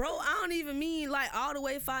say bro, I don't even mean like all the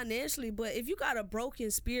way financially, but if you got a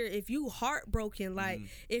broken spirit, if you heartbroken, like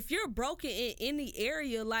if you're broken in any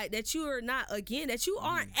area like that, you are not that you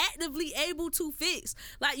aren't actively able to fix.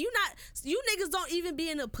 Like you niggas don't even be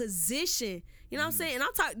in a position. You know what I'm saying? And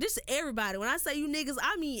I'm talking this to everybody. When I say you niggas,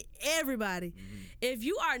 I mean everybody. If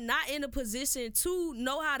you are not in a position to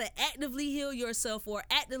know how to actively heal yourself or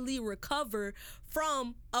actively recover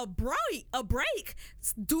from a break,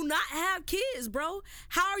 do not have kids, bro.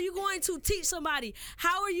 How are you going to teach somebody?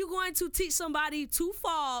 How are you going to teach somebody to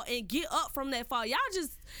fall and get up from that fall? Y'all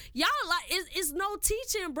like, it's no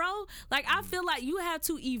teaching, bro. Like, I feel like you have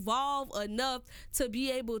to evolve enough to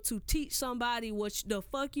be able to teach somebody what the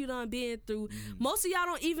fuck you done been through. Most of y'all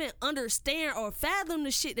don't even understand or fathom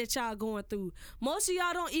the shit that y'all going through. Most of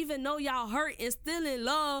y'all don't even know y'all hurt and still in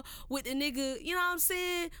love with the nigga, you know what I'm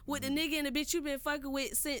saying? With the nigga and the bitch you been fucking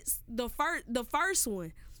with since the first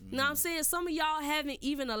one. You know what I'm saying? Some of y'all haven't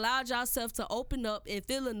even allowed yourself to open up and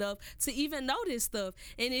feel enough to even know this stuff.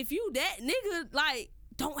 And if you that nigga, like,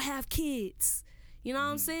 don't have kids. You know what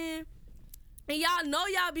I'm saying? And y'all know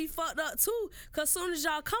y'all be fucked up too. Cause soon as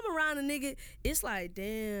y'all come around a nigga, it's like,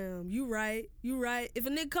 damn, you right. If a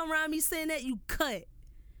nigga come around me saying that, you cut.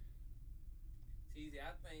 Teasy,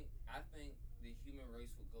 I think the human race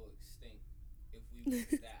would go extinct if we went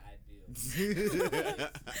that ideal.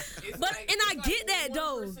 I get that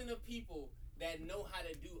though. 1% of people that know how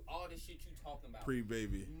to do all the shit you talking about.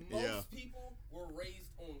 Pre-baby. Most people were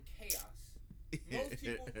raised on chaos. Most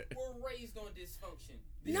people were raised on dysfunction.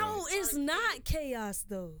 No, it's not chaos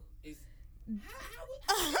though. It's how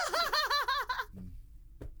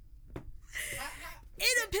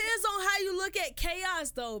It depends on how you look at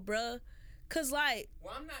chaos though, bruh. Cause like,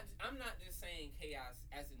 well, I'm not just saying chaos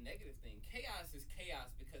as a negative thing. Chaos is chaos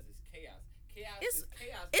because it's chaos. Chaos is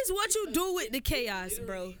chaos. It's what you because do with the chaos, it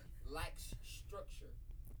bro. lacks structure.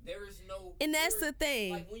 There is no. And that's the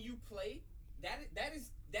thing. Like when you play, that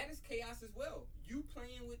is chaos as well. You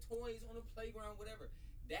playing with toys on a playground, whatever.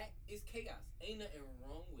 That is chaos. Ain't nothing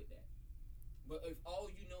wrong with that. But if all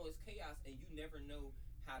you know is chaos and you never know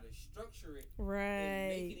how to structure it and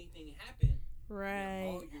make anything happen, then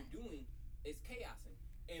all you're doing is chaosing.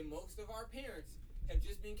 And most of our parents have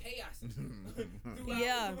just been chaosing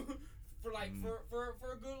throughout for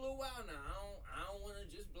a good little while now. I don't want to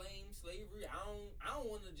just blame slavery. I don't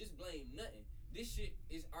want to just blame nothing. This shit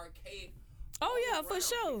is archaic. Oh yeah, for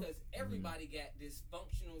sure. Because everybody got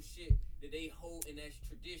dysfunctional shit that they hold in as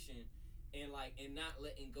tradition and not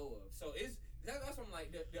letting go of. So that's what I'm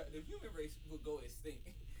like. The human race would go extinct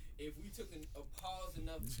if we took a pause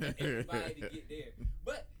enough for everybody to get there.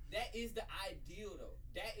 But that is the ideal though.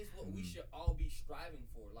 That is what we should all be striving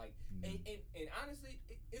for. Like and honestly,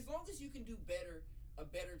 as long as you can do a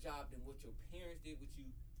better job than what your parents did with you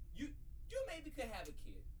maybe could have a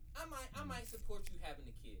kid. I might support you having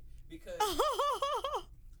a kid because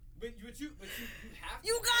but you have to.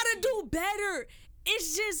 You gotta do better.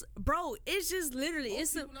 It's just, bro. It's just literally.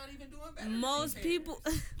 Most people not even doing better. Most people.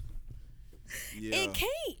 Yeah. It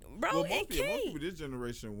can't, bro. Well, it most can't. people this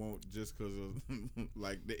generation won't just because of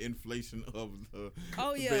like the inflation of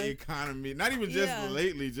the economy. Not even just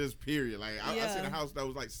lately, just period. Like I seen a house that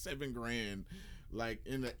was like $7,000. Like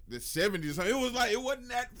in the 70s, it was like it wasn't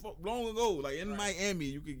that long ago. Like in Miami,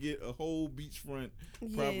 you could get a whole beachfront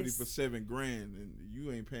property for $7,000, and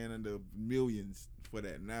you ain't paying under millions for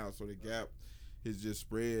that now. So the gap has just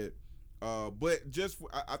spread. But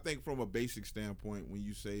I think from a basic standpoint, when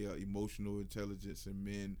you say emotional intelligence in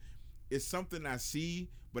men, it's something I see,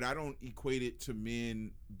 but I don't equate it to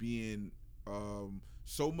men being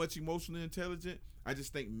so much emotionally intelligent. I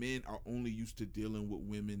just think men are only used to dealing with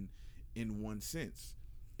women in one sense.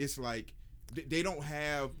 It's like they don't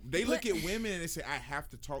have. They look at women and they say, "I have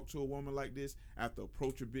to talk to a woman like this. I have to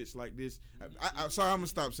approach a bitch like this." Sorry, I'm gonna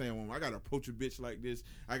stop saying woman. I gotta approach a bitch like this.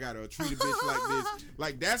 I gotta treat a bitch like this.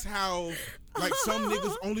 Like that's how. Like some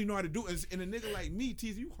niggas only know how to do it. And a nigga like me,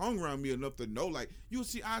 Teasy, you hung around me enough to know. Like you'll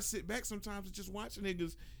see, I sit back sometimes and just watch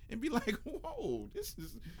niggas and be like, "Whoa, this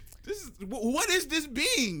is what is this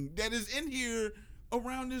being that is in here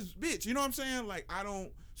around this bitch?" You know what I'm saying? Like I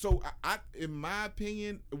don't. So I in my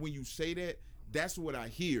opinion, when you say that, that's what I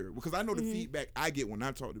hear because I know the feedback I get when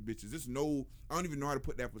I talk to bitches. I don't even know how to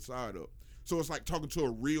put that facade up. So it's like talking to a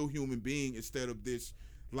real human being instead of this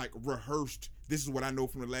like rehearsed. This is what I know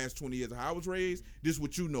from the last 20 years of how I was raised. This is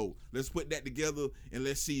what you know. Let's put that together and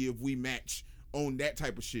let's see if we match on that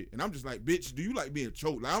type of shit. And I'm just like, bitch, do you like being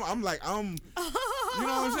choked? Like, I'm you know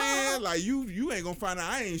what I'm saying? Like you ain't gonna find out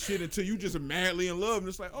I ain't shit until you just madly in love. And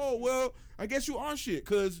it's like, oh well, I guess you are shit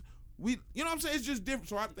because you know what I'm saying? It's just different.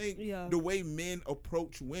 So I think the way men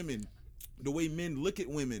approach women, the way men look at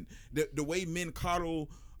women, the way men coddle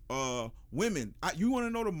women. You want to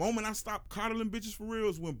know the moment I stopped coddling bitches for real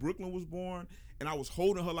is when Brooklyn was born and I was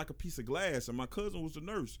holding her like a piece of glass and my cousin was the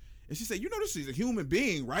nurse. And she said, you know, this is a human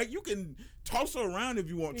being, right? You can toss her around if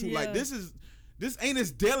you want to. Like this ain't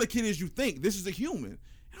as delicate as you think. This is a human.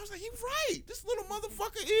 And I was like, you're right. This little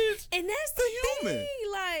motherfucker is and that's the human.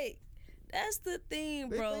 Thing. Like, that's the thing,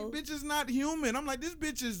 bro. They think bitch is not human. I'm like, this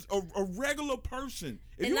bitch is a regular person.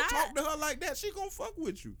 If you talk to her like that, she gonna fuck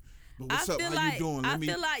with you. But what's up? How you doing?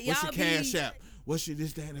 What's your cash app? What's your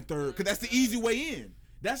this, that, and the third? Because that's the easy way in.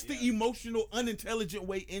 That's the emotional, unintelligent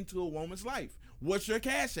way into a woman's life. What's your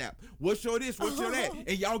cash app? What's your this? What's your that?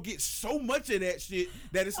 And y'all get so much of that shit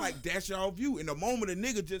that it's like, that's y'all view. In the moment, a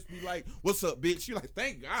nigga just be like, what's up, bitch? You're like,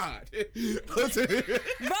 thank God. Bro,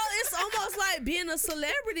 it's almost like being a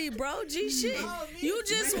celebrity, bro. G shit. You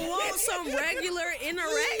just want some regular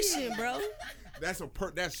interaction, bro. That's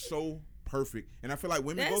so perfect. And I feel like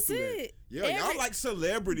women go through that. Yeah, y'all like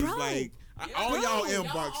celebrities. Bro. Like, all y'all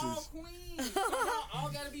inboxes. Y'all all queens. Y'all all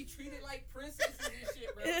gotta be treated like princesses and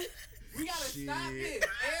shit, bro. We gotta stop this.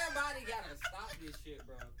 Everybody gotta stop this shit,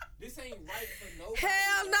 bro. This ain't right for nobody.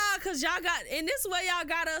 Hell nah, cause y'all got, and this way y'all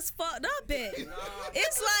got us fucked up at.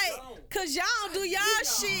 It's like, cause y'all don't do y'all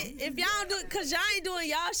shit. If y'all don't do, cause y'all ain't doing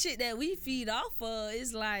y'all shit that we feed off of.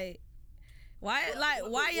 It's like, why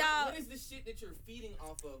y'all? What is the shit that you're feeding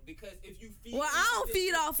off of? Because if you feed, well, I don't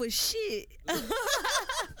feed off of shit. Nah,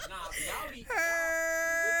 y'all be.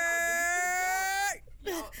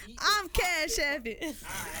 y'all eat the I'm toxic- cash happy.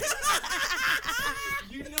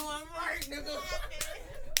 You know I'm right, nigga.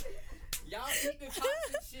 Y'all eat the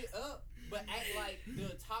toxic shit up, but act like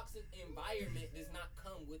the toxic environment does not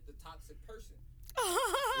come with the toxic person.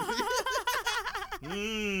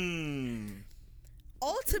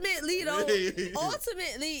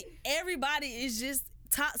 Ultimately, everybody is just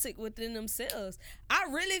toxic within themselves. I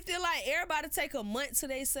really feel like everybody take a month to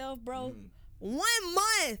themselves, bro. 1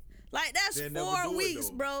 month. Like, that's They'll never 4 do it, weeks,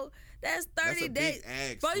 though. bro. That's That's 30 a big days.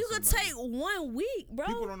 ask Bro, for you could somebody. take 1 week, bro.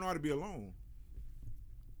 People don't know how to be alone.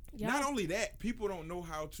 Y'all- Not only that, people don't know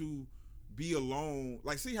how to be alone.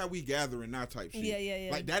 Like, see how we gathering now type shit.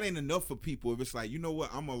 Yeah. Like, that ain't enough for people. If it's like, you know what,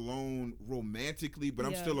 I'm alone romantically, but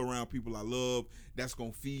I'm Yeah. still around people I love. That's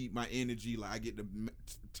gonna feed my energy. Like, I get to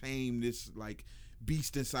tame this like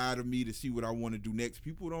beast inside of me to see what I want to do next.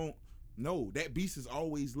 People don't know that beast is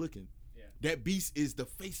always looking. Yeah. That beast is the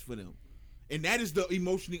face for them. And that is the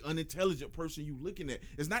emotionally unintelligent person you looking at.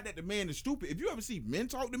 It's not that the man is stupid. If you ever see men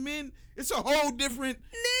talk to men, it's a whole different.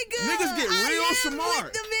 Niggas get real smart.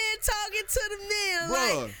 With the men talking to the men.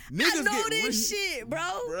 Bruh, Like, niggas I know get this real- shit, bro.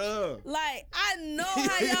 Bruh. Like, I know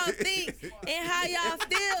how y'all think and how y'all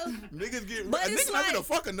feel. Niggas get But a it's nigga like to like-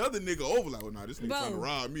 fuck another nigga over. Like, oh, nah, this nigga Bro. trying to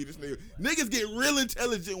rob me. This niggas get real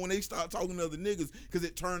intelligent when they start talking to other niggas because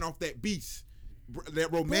it turn off that beast.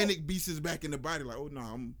 That romantic beast is back in the body. Like, oh no,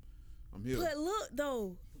 I'm here. But look,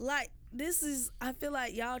 though, like, this is, I feel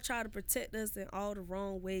like y'all try to protect us in all the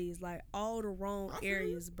wrong ways, like, all the wrong I feel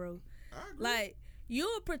areas, bro. I agree. Like,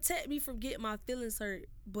 you'll protect me from getting my feelings hurt,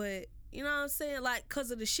 but, you know what I'm saying? Like,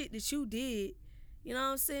 because of the shit that you did, you know what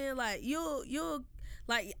I'm saying? Like, you'll,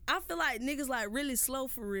 like, I feel like niggas, like, really slow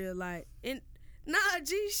for real. Like, and, nah,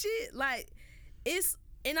 G shit, like, it's,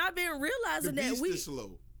 and I've been the realizing that beast we, is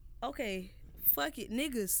slow. okay, fuck it,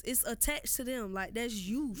 niggas, it's attached to them. Like, that's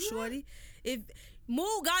you, shorty. If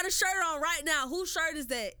Mood got a shirt on right now, whose shirt is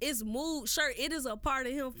that? It's Mood shirt. It is a part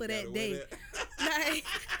of him for You that gotta day. wear that. Like,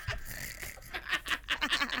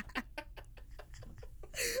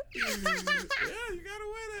 Yeah, you gotta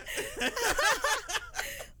wear that.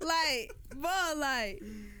 like, bro, like,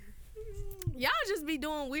 y'all just be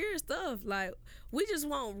doing weird stuff. Like, we just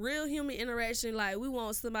want real human interaction. Like, we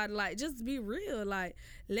want somebody, like, just be real. Like,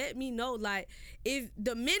 let me know. Like, if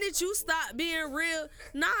the minute you stop being real,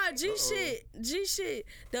 nah, G shit.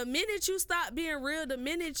 The minute you stop being real, the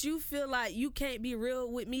minute you feel like you can't be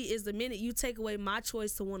real with me is the minute you take away my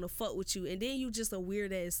choice to want to fuck with you. And then you just a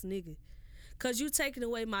weird ass nigga. Cause you taking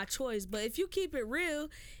away my choice. But if you keep it real,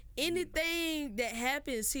 anything that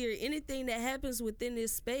happens here, anything that happens within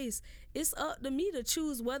this space, it's up to me to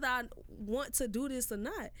choose whether I want to do this or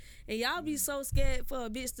not. And y'all be so scared for a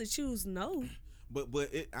bitch to choose no. But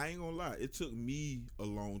I ain't gonna lie. It took me a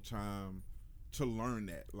long time to learn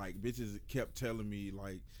that. Like, bitches kept telling me,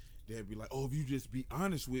 like, they'd be like, oh, if you just be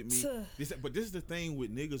honest with me. But this is the thing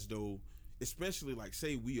with niggas, though, especially, like,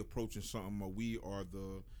 say we approaching something or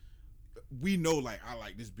we know, like, I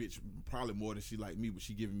like this bitch probably more than she like me, but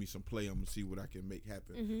she giving me some play. I'm gonna see what I can make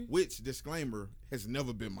happen. Mm-hmm. Which, disclaimer, has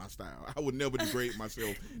never been my style. I would never degrade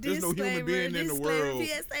myself. There's no human being in the world.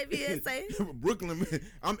 PSA. Brooklyn,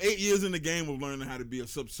 I'm 8 years in the game of learning how to be a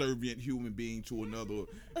subservient human being to another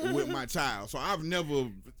with my child. So I've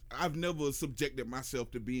never subjected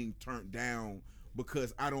myself to being turned down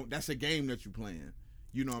because that's a game that you playing.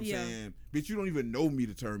 You know what I'm saying? Bitch, you don't even know me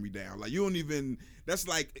to turn me down. Like, you don't even, that's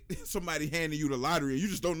like somebody handing you the lottery and you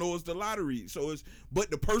just don't know it's the lottery. So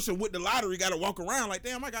but the person with the lottery got to walk around like,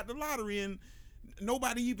 damn, I got the lottery and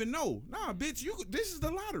nobody even know. Nah, bitch, this is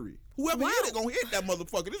the lottery. Whoever hit it gonna hit that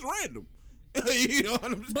motherfucker. It's random. You know what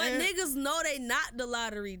I'm saying? But niggas know they not the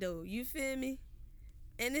lottery though. You feel me?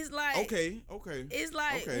 And it's like, Okay. It's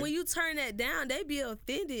like when you turn that down, they be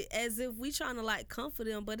offended as if we trying to like comfort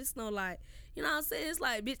them, but it's no like, you know what I'm saying? It's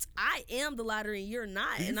like, bitch, I am the lottery and you're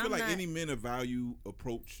not. Do you and feel I'm like not. any men of value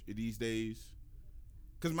approach these days?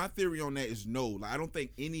 Because my theory on that is no. Like, I don't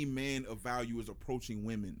think any man of value is approaching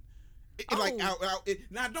women.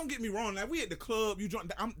 Now, don't get me wrong. Like, we at the club, you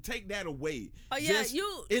drunk. Take that away. Oh yeah, Just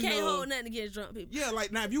you in can't the- hold nothing against drunk people. Yeah,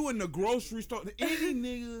 like, now if you in the grocery store, any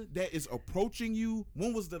nigga that is approaching you,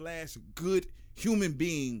 when was the last good human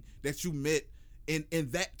being that you met in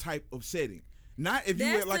that type of setting? Not if you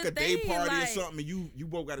That's at like the a day thing, party or like- something and you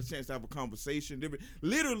both got a chance to have a conversation.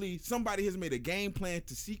 Literally, somebody has made a game plan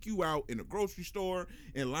to seek you out in a grocery store,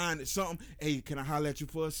 in line at something. Hey, can I holler at you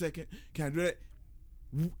for a second? Can I do that?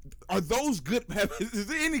 Are those good? Is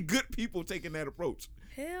there any good people taking that approach?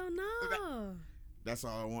 Hell no. That's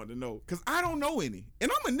all I wanted to know. Because I don't know any.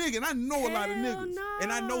 And I'm a nigga and I know a lot of Hell niggas. no.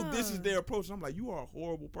 And I know this is their approach. I'm like, you are a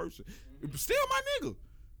horrible person. Still my nigga.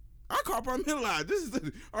 I compartmentalize. This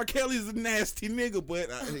is R. Kelly's a nasty nigga, but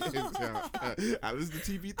I listen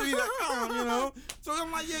to TV3.com, you know. So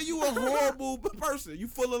I'm like, yeah, you a horrible person. You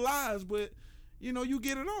full of lies, but you know, you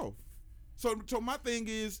get it off. So my thing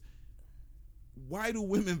is, why do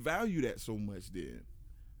women value that so much then?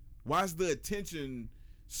 Why is the attention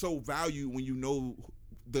so valued when you know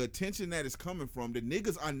the attention that is coming from? The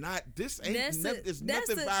niggas are not, there's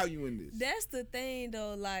nothing value in this. That's the thing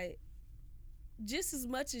though, like, just as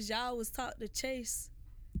much as y'all was taught to chase,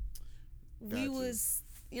 we was,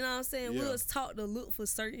 you know what I'm saying, we was taught to look for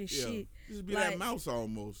certain shit. Just be like, that mouse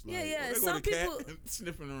almost. Like, yeah. Some people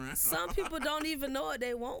sniffing around. Some people don't even know what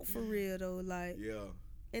they want for real though. Like,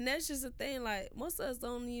 and that's just the thing. Like, most of us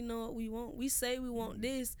don't even know what we want. We say we want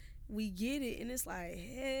this, we get it, and it's like,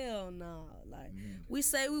 hell no. Like, we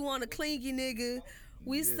say we want a clingy nigga.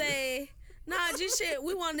 We say, nah, just shit.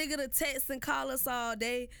 We want a nigga to text and call us all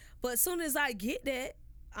day. But as soon as I get that,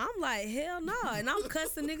 I'm like, hell no. And I'm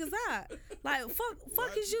cussing niggas out. Like,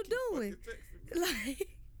 fuck is you doing? Like,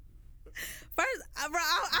 first, bro,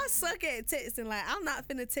 I suck at texting. Like, I'm not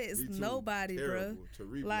finna text nobody, bro.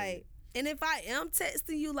 Like, and if I am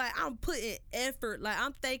texting you, like, I'm putting effort. Like,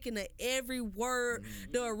 I'm thinking of every word,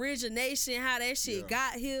 the origination, how that shit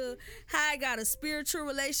got here, how I got a spiritual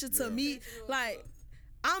relation to me. Like,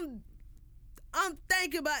 I'm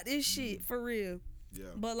thinking about this shit for real. Yeah.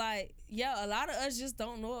 But like, a lot of us just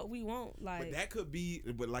don't know what we want. Like, but that could be,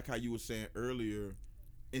 but like how you were saying earlier,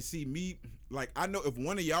 and see me, like, I know if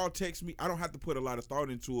one of y'all text me, I don't have to put a lot of thought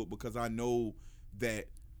into it because I know that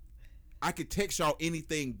I could text y'all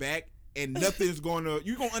anything back and nothing's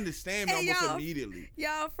you're gonna understand me almost immediately.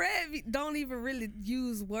 Y'all, Fred don't even really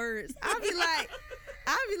use words. I be like,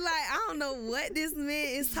 I don't know what this man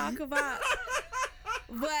is talking about,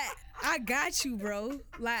 but I got you, bro.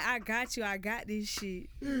 Like, I got you. I got this shit.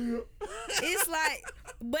 It's like,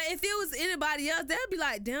 but if it was anybody else, they'd be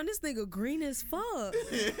like, damn, this nigga green as fuck.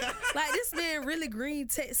 Like, this man really green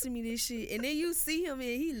texting me this shit. And then you see him and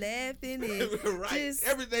he laughing and right. Just,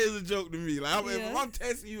 every day is a joke to me. Like, if I'm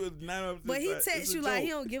texting you, it's 9 but he texts you like he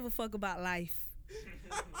don't give a fuck about life.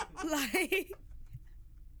 Like,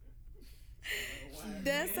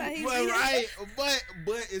 that's how he But right,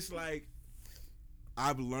 but it's like,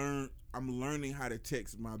 I'm learning how to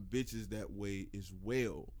text my bitches that way as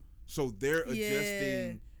well. So they're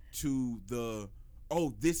adjusting to the,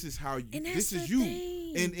 this is how you, this is you.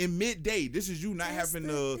 In midday, this is you not having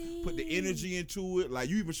to put the energy into it. Like,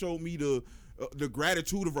 you even showed me the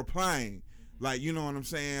gratitude of replying. Like, you know what I'm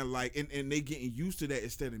saying? Like, and they getting used to that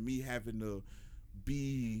instead of me having to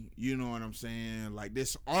be, you know what I'm saying, like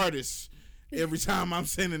this artist every time I'm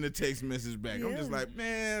sending a text message back. I'm just like,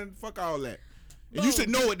 man, fuck all that. And you should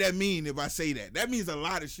know what that means if I say that. That means a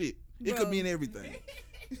lot of shit. It could mean everything.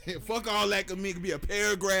 Fuck all that could be a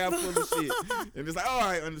paragraph full of shit. And it's like, all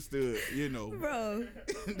right, understood, you know. Bro.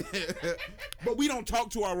 But we don't talk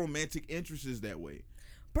to our romantic interests that way.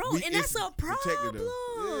 Bro, and that's a problem.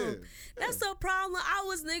 That's a problem. I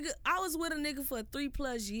was with a nigga for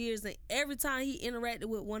 3+ years, and every time he interacted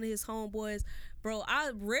with one of his homeboys, bro,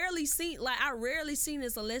 I rarely seen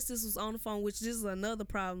this unless this was on the phone, which this is another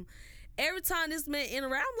problem. Every time this man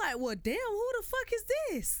interact, I'm like, well, damn, who the fuck is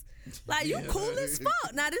this? Like, you cool as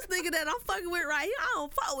fuck. Now, this nigga that I'm fucking with right here, I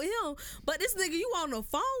don't fuck with him. But this nigga you on the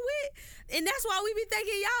phone with, and that's why we be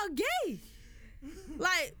thinking y'all gay.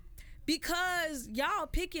 Like, because y'all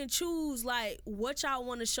pick and choose, like, what y'all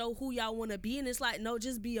want to show, who y'all want to be. And it's like, no,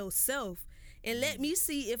 just be yourself. And let me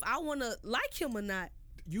see if I want to like him or not.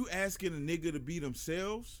 You asking a nigga to be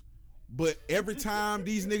themselves? But every time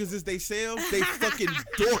these niggas is they selves, they fucking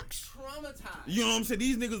dorks. Traumatized. You know what I'm saying?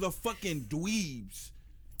 These niggas are fucking dweebs.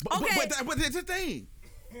 But that's the thing.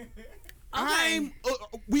 Okay.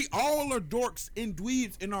 We all are dorks and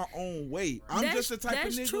dweebs in our own way. I'm just the type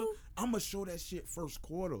of nigga. True. I'm gonna show that shit first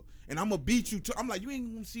quarter, and I'm gonna beat you. I'm like, you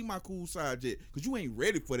ain't gonna see my cool side yet, cause you ain't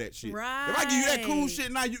ready for that shit. Right. If I give you that cool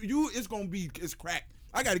shit now, it's cracked.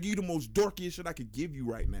 I gotta give you the most dorkiest shit I could give you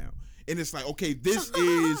right now. And it's like, okay, this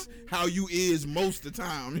is how you is most of the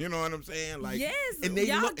time. You know what I'm saying? Like, yes, and they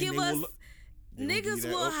y'all look, give and they us. will Niggas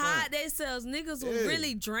will hide themselves. Niggas will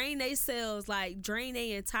really drain themselves, like drain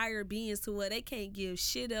their entire beings to where they can't give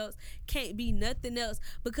shit else, can't be nothing else,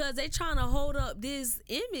 because they trying to hold up this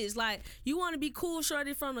image. Like, you want to be cool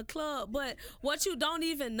shorty from the club, but what you don't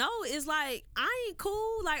even know is, like, I ain't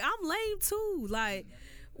cool. Like, I'm lame too. Like,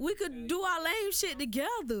 we could do our lame shit together.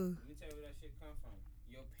 Let me tell you where that shit come from.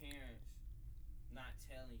 Your parents not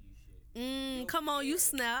telling you shit. Come on, you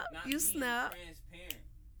snap. You snap. Transparent.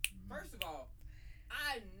 First of all,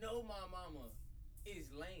 I know my mama is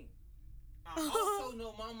lame. I also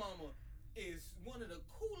know my mama is one of the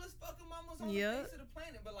coolest fucking mamas on Yeah. the face of the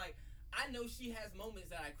planet. But like, I know she has moments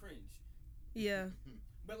that I cringe. Yeah.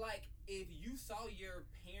 But like, if you saw your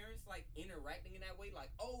parents like interacting in that way, like,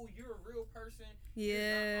 oh, you're a real person. You're not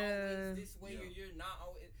Yeah. always this way, or you're not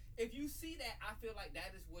always. If you see that, I feel like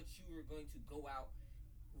that is what you are going to go out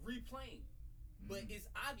replaying. But it's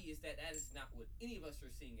obvious that that is not what any of us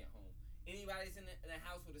are seeing at home. Anybody's in a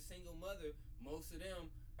house with a single mother, most of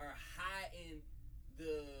them are hiding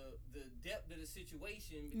the depth of the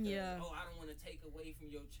situation because I don't want to take away from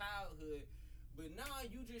your childhood. But nah,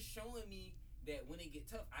 you just showing me that when it get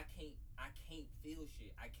tough, I can't feel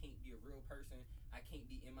shit. I can't be a real person. I can't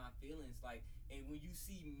be in my feelings. Like, and when you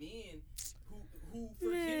see men who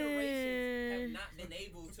for generations have not been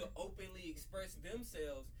able to openly express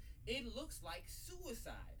themselves, it looks like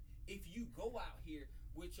suicide. If you go out here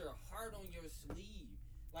with your heart on your sleeve,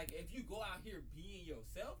 like if you go out here being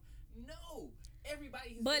yourself, no.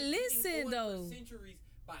 Everybody has But been listen, getting on though. for centuries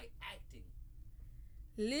by acting.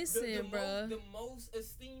 Listen, bruh. The most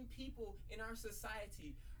esteemed people in our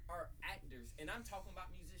society are actors, and I'm talking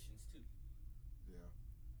about musicians too. Yeah.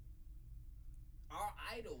 Our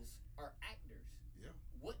idols are actors. Yeah.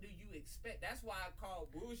 What do you expect? That's why I call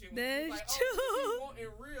bullshit when That people is like, true. oh, you want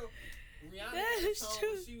it real. Rihanna That had a is song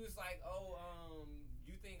true. where she was like,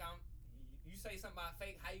 you think you say something about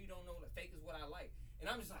fake, how you don't know that fake is what I like? And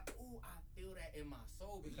I'm just like, ooh, I feel that in my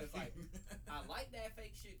soul because like I like that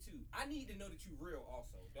fake shit too. I need to know that you real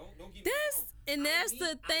also. Don't get me wrong. And that's the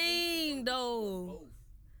I need thing to know that you are though. both.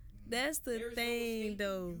 That's the There's no thing escaping.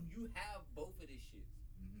 though. You have both of this shit.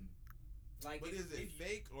 Like, But is it if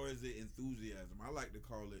fake or is it enthusiasm? I like to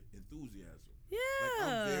call it enthusiasm. Like, Yeah.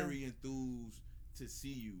 I'm very enthused to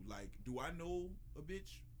see you. Like, do I know a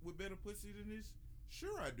bitch with better pussy than this?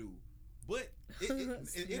 Sure I do. But it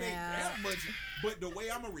ain't that much. But the way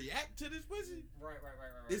I'm going to react to this pussy, right.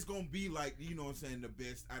 it's going to be like, you know what I'm saying, the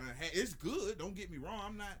best I done had. It's good. Don't get me wrong.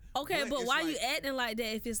 I'm not. Okay, but it's why like, you acting like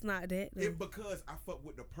that if it's not that? Though? Because I fuck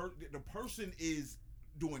with the person is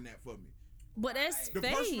doing that for me. But that's The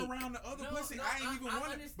fake. person around the other No, pussy, no, I ain't even I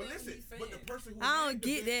want it. understand But what listen, he's but the saying. person who I had don't the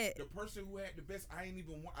get best, that. the person who had the best, I ain't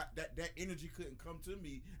even want that energy couldn't come to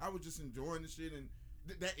me. I was just enjoying the shit and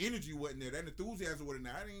that energy wasn't there. That enthusiasm wasn't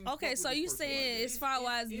there. I didn't. Okay, so you saying as far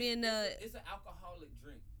as being it's an alcoholic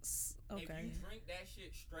drink. okay. If you drink that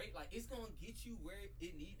shit straight, like it's gonna get you where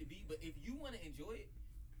it need to be. But if you want to enjoy it,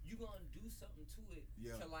 you gonna do something to it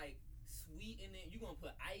to like sweeten it. You gonna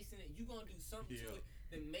put ice in it. You gonna do something to it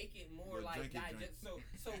to make it more like digest. So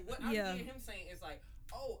what I'm hearing him saying is like,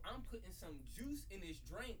 oh, I'm putting some juice in this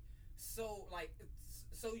drink. So like,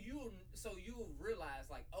 so you'll realize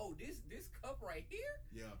like, oh, this cup right here.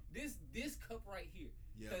 Yeah. This cup right here.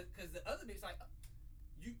 Yeah. Because the other bitch like,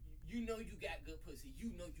 you know you got good pussy.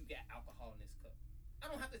 You know you got alcohol in this cup. I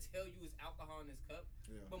don't have to tell you it's alcohol in this cup.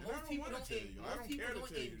 Yeah. But most people don't tell you. I don't care to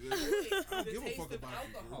tell you. I don't give a fuck about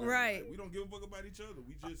alcohol. Right. Like, we don't give a fuck about each other.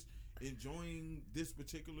 We just enjoying this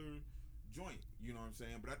particular joint. You know what I'm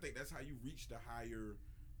saying? But I think that's how you reach the higher,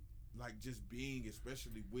 like just being,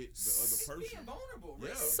 especially with the other person. Being vulnerable.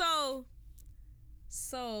 Really. Yeah.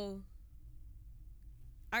 So,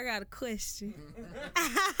 I got a question.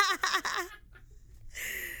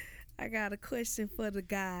 I got a question for the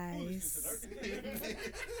guys.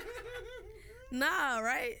 Nah,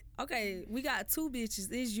 right? Okay, we got two bitches.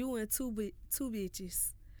 It's you and two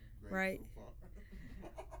bitches, right?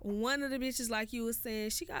 One of the bitches, like you were saying,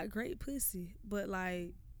 she got great pussy, but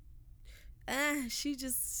like, she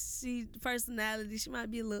personality, she might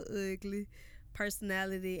be a little ugly.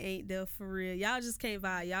 Personality ain't there for real. Y'all just can't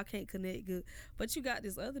vibe. Y'all can't connect good. But you got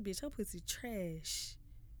this other bitch, her pussy trash.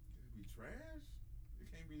 It be trash? It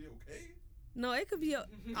can't be okay? No, it could be. I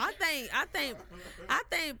think.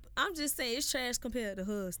 I'm just saying it's trash compared to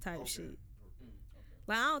hers type shit.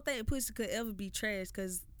 Like I don't think pussy could ever be trash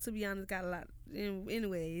because, to be honest, got a lot.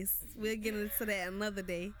 Anyways, we'll get into that another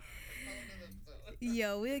day.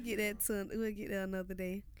 Yo, we'll get there another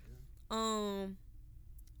day.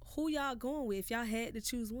 Who y'all going with? If y'all had to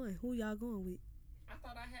choose one, who y'all going with? I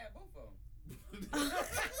thought I had both of them.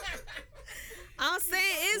 I'm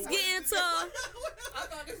saying it's getting to. I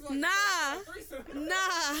thought this was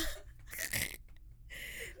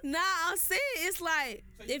Nah, I'm saying it's like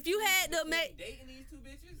so if you had to make dating these two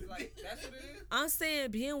bitches, like that's what it is. I'm saying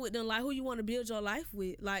being with them, like who you want to build your life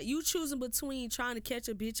with. Like you choosing between trying to catch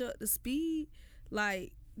a bitch up to speed,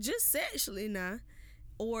 like just sexually now,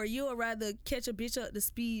 or you would rather catch a bitch up to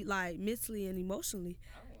speed, like mentally and emotionally.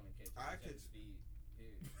 I don't want to catch a bitch up to speed.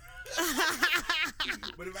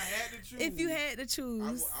 But if I had to choose, If you had to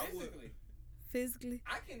choose, I would. physically?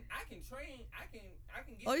 I can train. I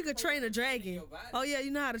can get. Oh, you could train a dragon. Your body. Oh yeah,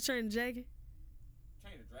 you know how to train a dragon?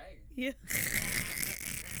 Train a dragon. Yeah.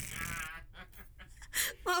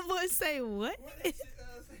 My boy say what? What that shit say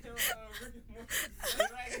on Rick and Morty?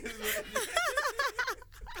 Dragons.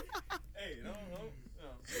 Hey, no.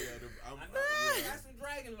 Yeah, I got some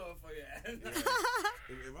dragon lore for you.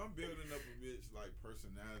 if I'm building up a bitch like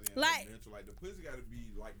personality and Like- mental, like the pussy gotta be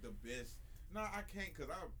like the best. No, I can't, cause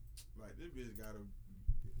I like this bitch gotta,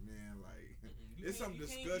 man, like it's something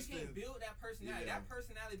disgusting. You can't build that personality. Yeah. That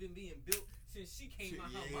personality been being built since she came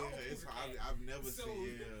out her Yeah, mouth. it's I've never So,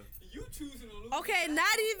 seen. Yeah, You choosing to lose. Okay,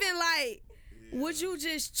 not even like. yeah. Would you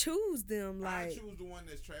just choose them? I Like, choose the one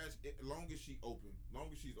that's trash. As long as she open, long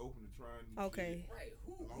as she's open to trying. Okay. Right.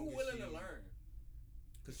 Who Long as willing she- to learn?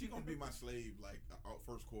 Cause she gonna be my slave like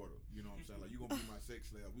first quarter. You know what I'm saying? Like you gonna be my sex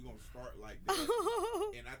slave. We gonna start like that.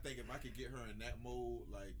 And I think if I could get her in that mode,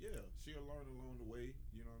 like yeah, she'll learn along the way.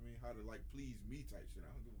 You know what I mean? How to like please me type shit.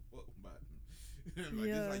 I don't give a fuck about like this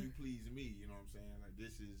is how you please me. You know what I'm saying? Like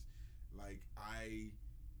this is like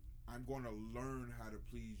I'm gonna learn how to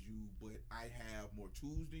please you, but I have more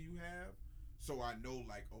tools than you have. So I know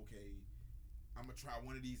like okay, I'm gonna try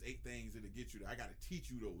one of these 8 things that'll get you there. I gotta teach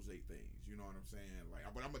you those 8 things. You know what I'm saying? Like,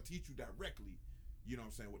 but I'm gonna teach you directly. You know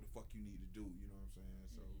what I'm saying? What the fuck you need to do? You know what I'm saying?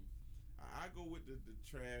 So I go with the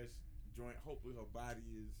trash joint. Hopefully her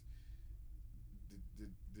body is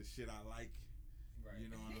the shit I like. Right. You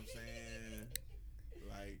know what I'm saying?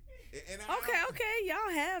 Like, and okay,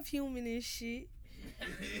 y'all have human and shit.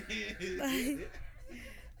 Hopefully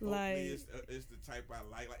Like, it's the type I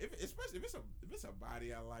like. Like especially if it's a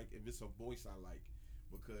body I like, if it's a voice I like,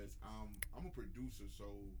 because I'm a producer, so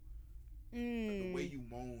the way you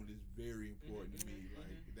moan is very important to me.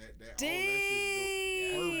 Like that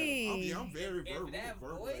Dang. all that shit is I'm very If that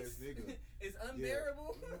verbal voice ass nigga. is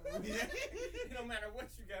unbearable, Yeah. no matter what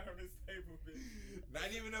you got on this table, bitch. Not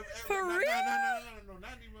even a For no, real? No,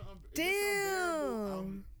 not even if it's unbearable,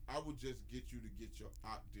 damn. I would just get you to get your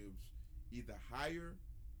octaves either higher.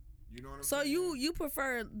 You know what I'm So saying? you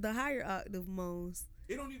prefer the higher octave moans?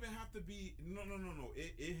 It don't even have to be. No.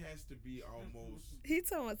 It has to be almost. He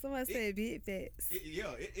told me somebody said big facts.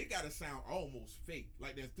 It gotta sound almost fake.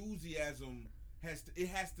 Like the enthusiasm has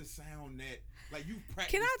to sound that like you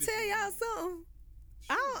practice. Can I this tell y'all moment. something?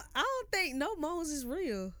 Sure. I don't think no moans is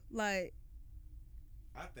real. Like,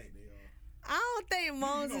 I think they are. I don't think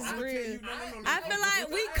moans is I'ma tell real. you, no. I feel like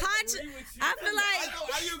we conscious. I feel like I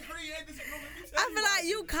agree. Let me tell I you feel why. like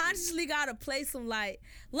you consciously gotta play some like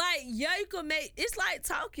yeah, you could make it's like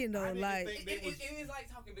talking though. I didn't Like think It is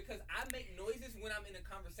like talking because I make noises when I'm in a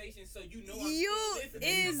conversation, so you know I'm you still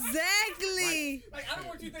listening. exactly. Like I don't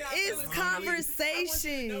want you to think It's I'm conversation. I want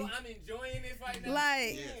you to know I'm enjoying this right now.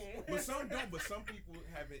 Like Yes. But some don't. But some people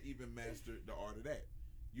haven't even mastered the art of that.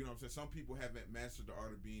 You know what I'm saying? Some people haven't mastered the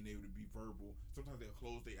art of being able to be verbal. Sometimes they'll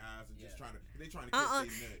close their eyes and just trying to catch their nut.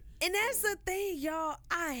 and that's So, the thing, y'all.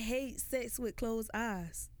 I hate sex with closed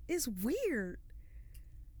eyes. It's weird.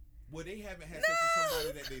 well, they haven't had sex with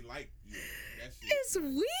somebody that they like. Yeah, that's it. It's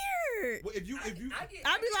weird. Well, if you I be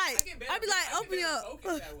like, open up.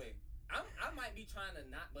 That way. I might be trying to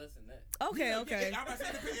not bust a nut. Okay, Yeah, okay. I'm about to say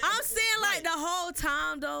it depends. I'm saying like Right. the whole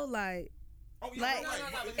time though, like Oh, yeah, like,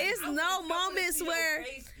 right. because it's I wanna- no I wanna moments see your where-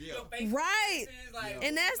 face, Yeah. your face Right. faces, like, Yeah.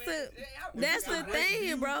 And that's the- that's the Direct thing,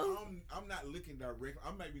 view, bro. I'm not looking direct.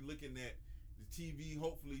 I might be looking at the TV.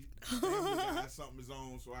 Hopefully, Family Guy, something is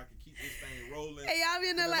on so I can keep this thing rolling. Hey, y'all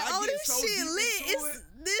been there If like, I oh, get this so shit deep lit. into It's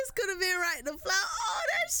this could have been right the flow. Oh,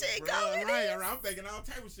 that shit Bruh, going right, in. I'm thinking all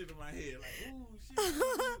type of shit in my head. Like, ooh,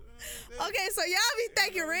 shit. Okay, so y'all be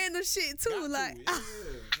thinking random shit too, Got to, like. yeah.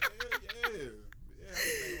 I'm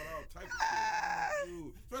thinking about all type of shit.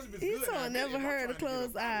 Ooh. Especially if it's He good. told now, never damn, I'm heard of trying to get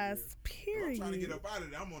closed up outta eyes. there. Period. I'm trying to get up out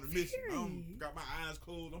of there. I'm on a mission. I'm Period. got my eyes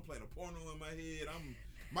closed. I'm playing a porno in my head.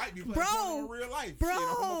 Might be playing Bro, porno in real life. bro. Shit, I'm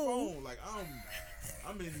on my phone. Like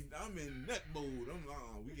I'm in nut mode.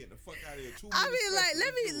 We getting the fuck out of here. 2 I minutes mean, like,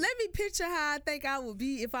 special. let me picture how I think I would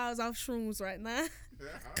be if I was off shrooms right now.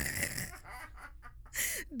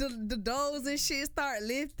 the doors and shit start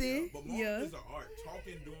lifting. But moaning is an art.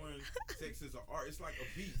 Talking during sex is an art. It's like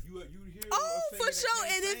a beat. You hear Oh, a singer for that sure.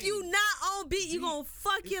 can't And if sing. you not on beat, you Beat. gonna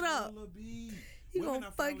fuck It's it up. all a beat. You Women gonna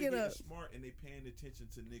are fuck finally it getting up. smart and they paying attention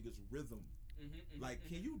to niggas' rhythm. Mm-hmm, Like,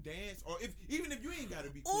 can you dance? Or even if you ain't gotta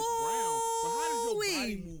be Chris Brown, but how does your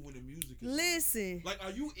body Ooh-wee. move when the music is on? Listen. Like,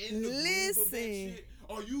 are you in the groove of that Listen. shit?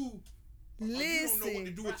 Or you don't know what to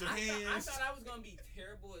Listen. do with your I hands? thought I was gonna be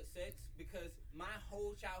terrible at sex because my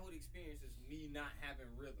whole childhood experience is me not having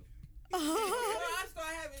rhythm. Before I start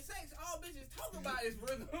having sex, all bitches talk about is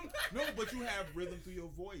rhythm. No, but you have rhythm through your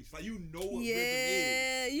voice. Like you know what rhythm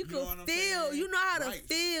Yeah, is. you know can what I'm feel. saying? You know how to Right.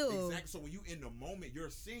 feel. Exactly. So when you in the moment, you're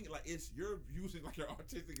singing like you're using like your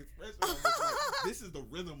artistic expression. Almost like, this is the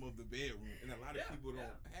rhythm of the bedroom, and a lot of people don't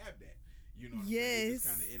have that. You know what I'm saying? It's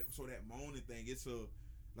Yes. kind of so that moaning thing. It's a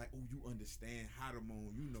like, oh, you understand how to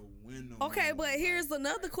moan. You know when to Okay, moan. but here's Like,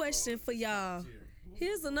 another question for y'all.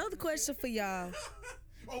 Here's another question for y'all.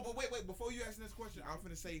 Oh, but wait. Before you ask this question, I was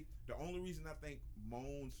finna say the only reason I think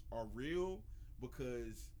moans are real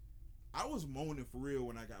because I was moaning for real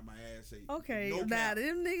when I got my ass ate. Okay, No now cap.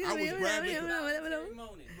 them niggas. I was grabbing-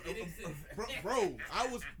 Moaning. It exists. Bro, I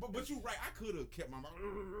was, but you right. I could have kept my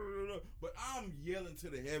mouth, but I'm yelling to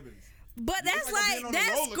the heavens. But It's that's like I'm being like on a that's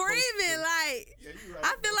roller coaster. screaming. Like Yeah, you right.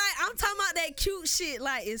 I feel like I'm talking about that cute shit.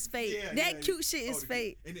 Like it's fake. Yeah, that yeah, cute shit is the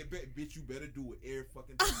fake. And it bitch, you better do it every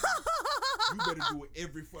fucking time. You better do it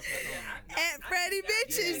every fucking time. At Freddie I need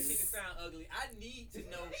Bitches. that shit to sound ugly. I need to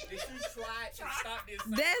know that you tried to stop this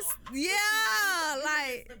sound. That's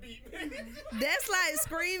like The beat. that's like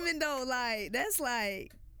screaming though. Like that's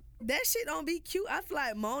like that shit don't be cute. I feel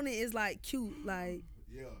like moaning is like cute. Like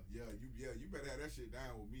You better have that shit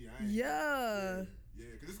down with me. I ain't. yeah. Yeah,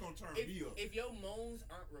 because it's gonna turn if, me up. if your moans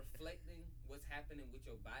aren't reflecting what's happening with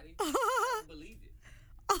your body, I don't believe it.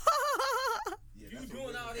 Yeah, You that's a doing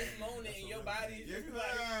rhythm. all this moaning That's in a your rhythm. body, Yeah, you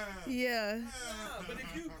like, Yeah. nah, but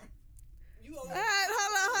if you All right,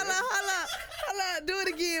 hold on. Do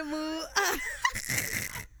it again, Moo.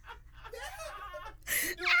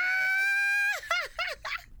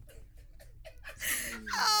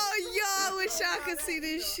 Oh, y'all, I wish y'all could see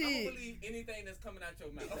this I don't shit. believe anything that's coming out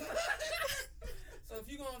your mouth. So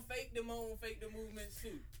if you gonna fake the moan, fake the movement,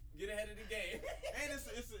 shoot, get ahead of the game.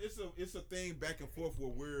 And it's a thing back and forth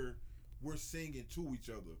where we're singing to each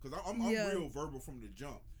other because I'm Yeah. real verbal from the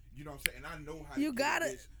jump. You know what I'm saying? And I know how to You get gotta- a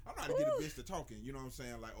bitch. I'm not to get a bitch to talking. You know what I'm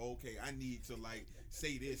saying? Like, oh, okay, I need to like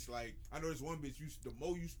say this. Like, I know this one bitch. The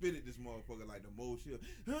more you spit it, this motherfucker, like the more she'll.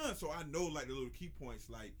 So I know like the little key points.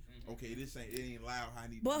 Like, okay, it ain't loud. How I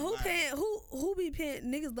need. But to be who loud. paying? Who be paying?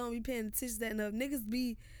 Niggas don't be paying attention to that enough. Niggas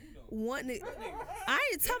be wanting. I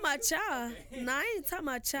ain't talking about y'all. No, I ain't talking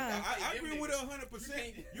about y'all. I agree with her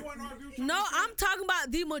 100%. You want to argue? With No, me? I'm talking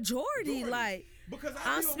about the majority. Like, Because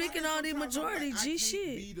I'm feel speaking like on the sometimes I'm majority, like, G I can't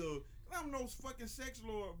shit. be I'm no fucking sex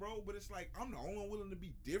lord, bro. But it's like I'm the only one willing to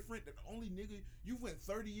be different. The only nigga you went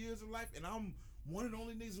 30 years of life, and I'm one of the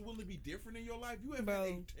only niggas willing to be different in your life. You have had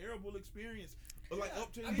a terrible experience, like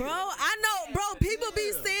up to here. bro, I know, bro. People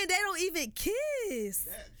be Yeah. saying they don't even kiss.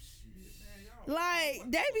 That shit, man, y'all.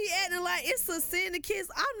 Like they be acting like it's a sin to kiss.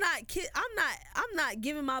 I'm not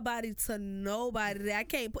giving my body to nobody that I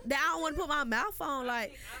can't put that I don't want to put my mouth on.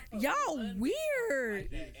 Like y'all weird.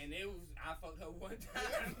 Like that, and it was I fucked her one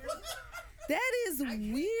time. That is I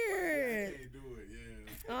weird. can't do it.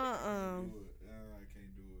 Yeah. Uh-uh. I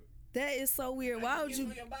can't do it. That is so weird. Why would Kiss you?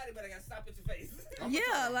 on your body, but I gotta stop at your face. I'm Yeah,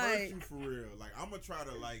 try to like- hurt you for real. Like I'm gonna try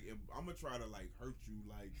to hurt you.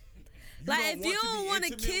 Like Like, if you don't want wanna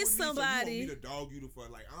to kiss somebody- you want me to dog you to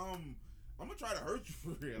fuck. Like I'm gonna try to hurt you for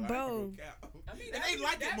real. Like, Bro. I ain't gonna cap. I mean, and they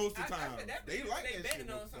like it most of the time. They They like like they that betting shit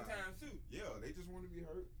on most of the time. sometimes too. Yeah, they just want to be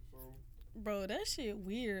hurt. So Bro, that shit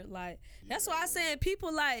weird. Like that's Yeah. why I saying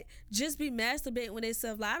people like just be masturbating with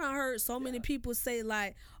themselves. Like I done heard so many people say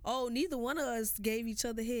like, "Oh, neither one of us gave each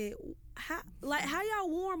other head." How y'all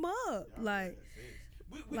warm up? y'all Like had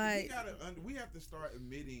sex. We like- we have to start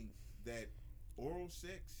admitting that oral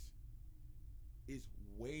sex is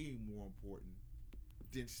way more important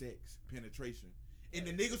than sex penetration. And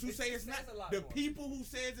the niggas who say it's not, That's a lot the more. people who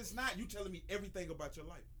says it's not, you telling me everything about your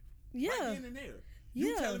life. yeah, Right then and there. You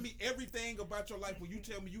Yeah. telling me everything about your life when you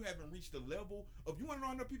tell me you haven't reached the level of, you want to know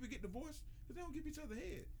how enough people get divorced? Because they don't give each other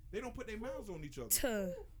head. They don't put their mouths on each other.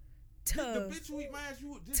 tuh, The tuh. bitch who eat my ass,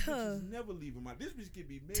 this bitch is never leaving my. This bitch can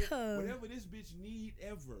be mad. Tuh. Whatever this bitch need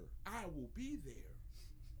ever, I will be there.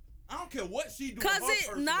 I don't care what she do. Cause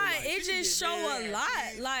it just show a lot.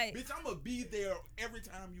 Like bitch, I'm gonna be there every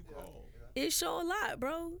time you call. it show a lot,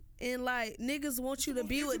 bro. And like niggas want you to It's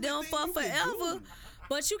be the with most them intimate for thing you can forever, do.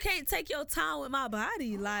 but you can't take your time with my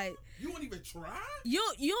body. Like You won't even try. you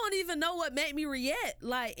don't even know what made me react.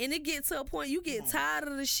 Like, and it get to a point you get Come on. tired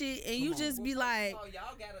of the shit, and you Come on. just be Well, first like, of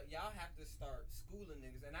all, y'all have to start schooling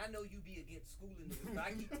niggas, and I know you be against schooling niggas, but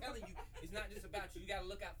I keep telling you, it's not just about you. You gotta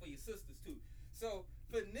look out for your sisters too. So,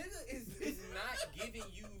 if a nigga is not giving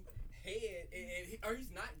you head, or he's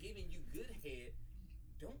not giving you good head,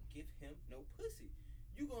 don't give him no pussy.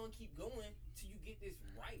 You gonna keep going till you get this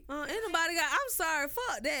right. anybody got? I'm sorry,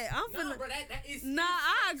 fuck that. I'm No, finna. bro, that is. Nah,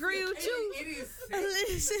 I agree with you. It is.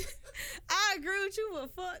 Listen, I I agree with you, but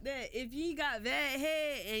fuck that. If you ain't got bad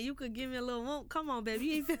head and you could give me a little wonk, come on, baby.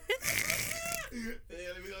 You ain't Yeah,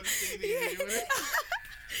 let me go to the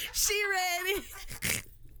She ready.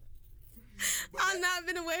 I'm not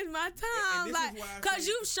gonna waste my time, and like, this is why I cause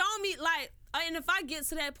say- you've shown me, like, and if I get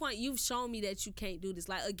to that point, you've shown me that you can't do this.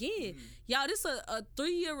 Like, again, y'all, this a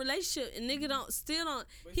 3-year relationship, and nigga still don't.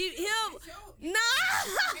 But He'll You nah.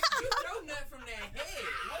 throw nut from that head.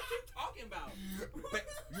 What you talking about? But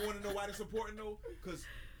you want to know why that's important though? Because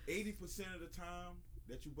 80% of the time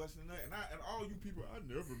that you busting a nut, and all you people, I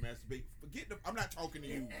never masturbate. Forget the. I'm not talking to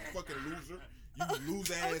you, fucking loser. You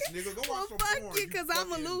loser ass nigga. Go watch some fuck porn. you, 'cause I'm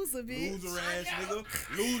a fucking loser, bitch. Loser ass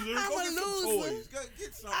nigga. Loser. I'm Go a get some loser. toys. Go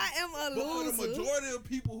get some. I am a But for the loser. majority of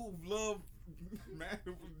people who love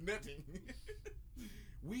nutting,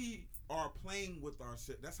 we are playing with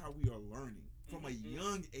ourselves. That's how we are learning from a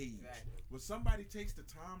young age. Exactly. When somebody takes the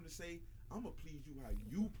time to say, "I'm gonna please you how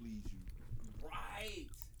you please you," Right.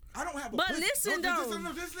 I don't have a. But pussy. listen, No,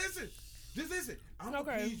 though. just listen. Just listen. I'm gonna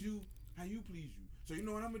Okay. please you how you please you. So you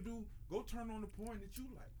know what I'm gonna do? Go turn on the porn that you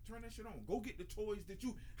like. Turn that shit on. Go get the toys that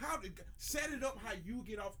you set it up how you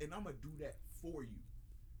get off, and I'm gonna do that for you.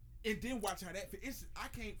 And then watch how that fit. I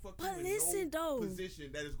can't fuck But you in listen, no though.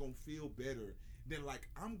 position that is gonna feel better than like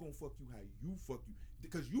I'm gonna fuck you how you fuck you,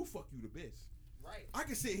 because you fuck you the best. Right. I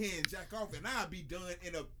can sit here and jack off and I'll be done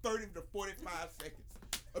in a 30 to 45 seconds.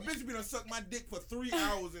 A bitch be done suck my dick for 3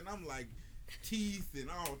 hours and I'm like teeth and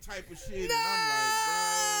all type of shit. No. And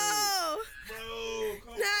I'm like, bro,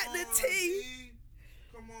 come Not on, the teeth. G.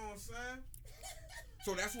 Come on, son.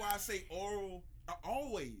 So that's why I say oral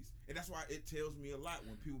always. And that's why it tells me a lot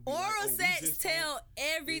when people be Oral like, oh, we sex just tell don't-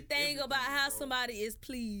 everything everything, about how bro. somebody is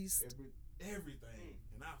pleased. Everything.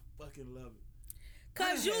 And I fucking love it.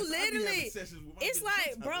 Cause you literally, it's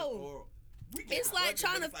like, bro, it's like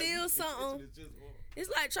trying to feel something. It's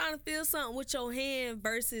like trying to feel something with your hand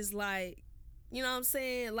versus like, you know what I'm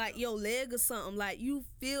saying? Like your leg or something. Like you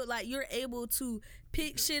feel like you're able to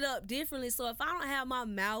pick shit up differently. So if I don't have my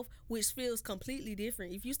mouth, which feels completely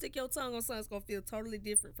different, if you stick your tongue on something, it's gonna feel totally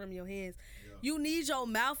different from your hands. Yeah. You need your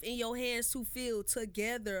mouth and your hands to feel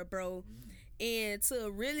together, bro. And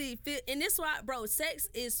to really fit, and this why, bro, sex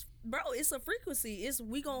is, bro, it's a frequency.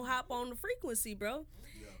 We gonna hop on the frequency, bro.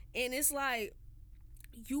 Yeah. And it's like,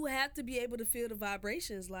 you have to be able to feel the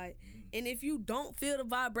vibrations, like, and if you don't feel the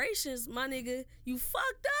vibrations, my nigga, you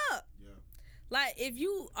fucked up. Yeah. Like, if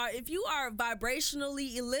you are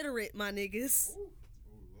vibrationally illiterate, my niggas, Oh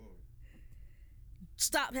Lord.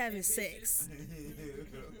 stop having sex.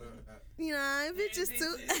 You know, bitches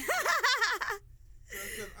too.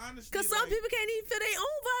 Honestly, Cause some like, people can't even feel their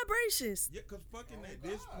own vibrations. Yeah, cause fucking Oh, at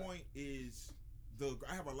this God. point is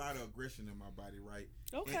I have a lot of aggression in my body, right?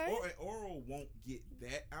 Okay. And oral won't get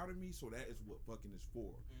that out of me, so that is what fucking is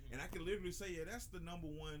for. And I can literally say, yeah, that's the number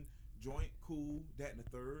one joint, cool, that and the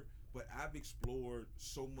third. But I've explored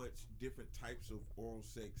so much different types of oral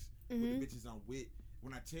sex with the bitches I'm with.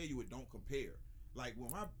 When I tell you, it don't compare. Like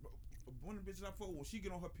when one of the bitches I fuck with, when she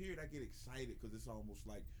get on her period, I get excited because it's almost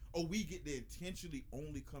like, oh, we get to intentionally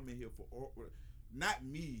only come in here for oral. Not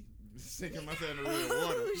me sinking myself in the real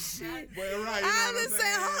water. Oh shit! But right, you know I what I'm just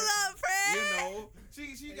saying? say, hold up, Fred. You know,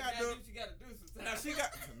 she got the. What you gotta do Now sometimes. she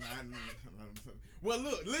got. Well,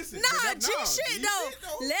 look, listen. Nah, but G shit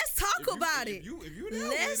though. Let's talk about it. If you down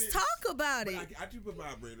Let's with it, talk about but it. I keep a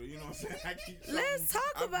vibrator. You know what I'm saying? I keep Let's something-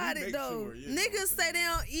 talk about we it make though. sure, you know what I'm Niggas say saying? they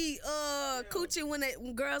don't eat coochie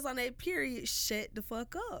when girls on their period. Shut the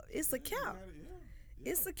fuck up. It's a Yeah, you count. gotta-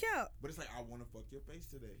 yeah. It's a count. But it's like, I want to fuck your face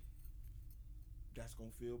today. That's gonna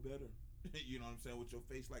feel better. You know what I'm saying? With your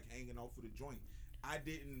face like hanging off of the joint. I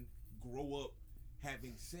didn't grow up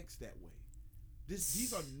having sex that way.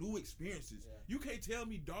 These are new experiences. Yeah. You can't tell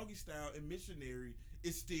me doggy style and missionary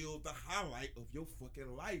is still the highlight of your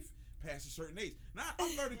fucking life past a certain age. Now I'm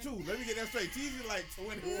 32. Let me get that straight. Teasy like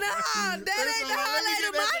 21. Nah, that ain't the highlight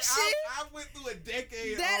of my shit. I went through a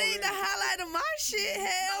decade. That ain't the already. highlight of my shit.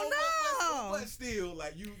 Hell no. But still,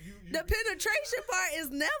 like you The penetration part is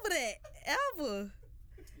never that ever.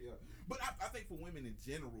 Yeah. But I think for women in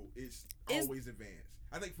general, it's It's- always advanced.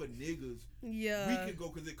 I think for niggas, Yeah. we can go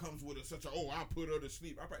because it comes with such a, I put her to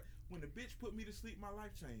sleep. When the bitch put me to sleep, my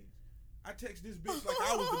life changed. I text this bitch like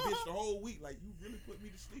I was the bitch the whole week. Like, you really put me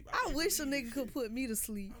to sleep. I can't wish a believe nigga this could shit. put me to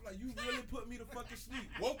sleep. I'm like, you really put me to fucking sleep.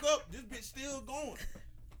 Woke up, this bitch still going.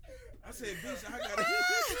 I said, bitch, I gotta.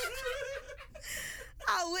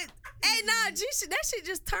 I would. Hey, nah, G shit. That shit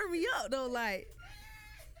just turned me up though. Like,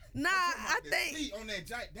 nah, I think Sleep on that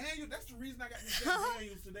Jack Daniel. That's the reason I got these Jack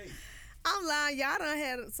Daniels today. I'm lying. Y'all done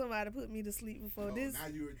had somebody put me to sleep before Oh, this. now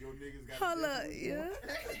your niggas got. Hold up, yeah.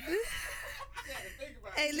 Think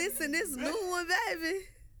about Hey, it. listen, this new one, baby.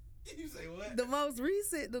 You say what? The most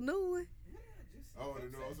recent, the new one. Oh, the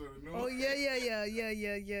nose of the nose. Oh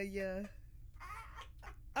yeah.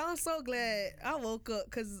 I'm so glad I woke up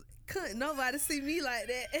because couldn't nobody see me like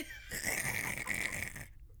that.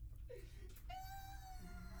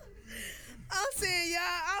 I'm saying, y'all,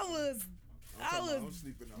 I I'm was,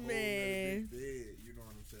 sleeping a whole man. nother big bed. You know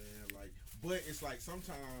what I'm saying? Like, but it's like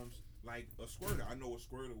sometimes, like a squirter. I know a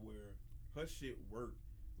squirter where her shit work.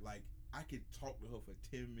 Like, I could talk to her for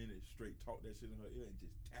 10 minutes straight, talk that shit in her ear, and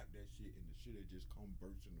just tap that shit, and the shit would just come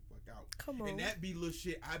bursting the fuck out. Come on. And that be little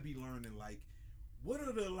shit I be learning. Like, what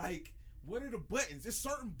are the buttons? There's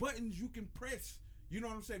certain buttons you can press. You know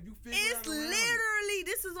what I'm saying? You figure It's out around literally,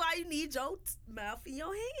 this is why you need your mouth in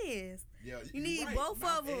your hands. it. Yeah, You need right. both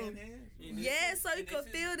Mouth of 'em. and hands. Yeah, so you and can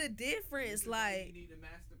this feel is- the difference. this is why Like, you need to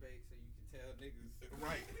masturbate so you can tell niggas.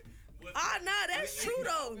 Right. nah, that's true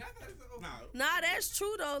though. Nah. Nah, that's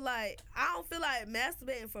true though. Like, I don't feel like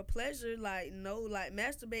masturbating for pleasure. Like, no, like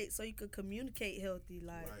masturbate so you can communicate healthy.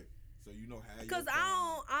 Like, Right. So you know how. cause your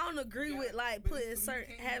I don't agree Yeah, with like but putting it's certain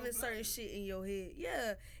communicating having your certain pleasure. shit in your head.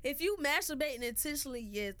 Yeah, if you masturbating intentionally,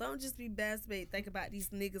 yes, don't just be masturbating. Think about these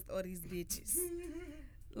niggas or these bitches.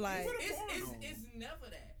 Like, It's never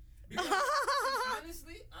that. Because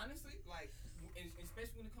honestly, like,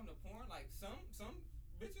 especially when it comes to porn, like some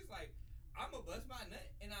bitches, like, I'm gonna bust my nut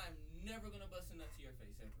and I'm never gonna bust a nut to your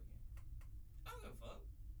face ever again. I don't give a fuck.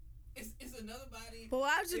 It's another body. but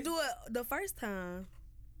why would you do it the first time?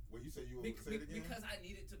 Well, you say you want to say it again? Because I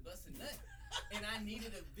needed to bust a nut and I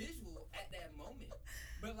needed a visual at that moment.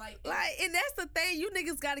 But like, And that's the thing, you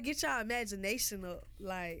niggas got to get y'all imagination up.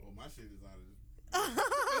 Like, Oh, my shit is out of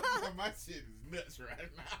this. My shit is nuts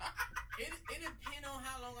right now. it depends on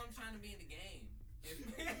how long I'm trying to be in the game.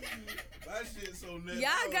 My shit so nuts.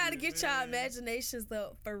 y'all got to man. get y'all imaginations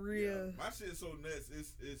up for real. Yeah, my shit so nuts.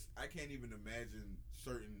 It's I can't even imagine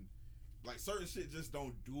certain shit just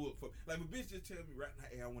don't do it for. Like, if a bitch just tell me right now,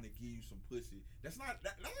 hey, I want to give you some pussy. That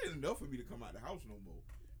ain't enough for me to come out the house no more.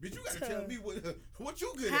 Bitch, you gotta tell me what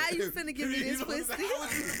you good How at. you finna give me this know what I'm pussy?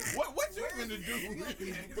 saying? What you finna do?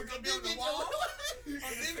 We're gonna be on the wall.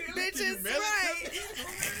 Bitches, right.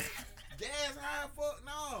 Gas high, fuck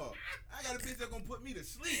no. I got a bitch that's gonna put me to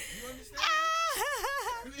sleep. You understand?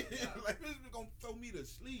 Like, bitch is gonna throw me to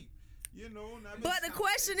sleep. You know. But the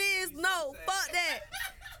question is, no, fuck that.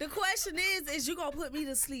 The question is you gonna put me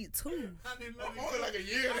to sleep too? only like a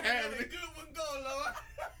year and a half. Good one go, Lord.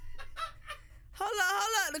 Hold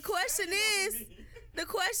up. The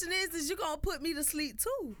question is you gonna put me to sleep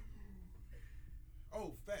too?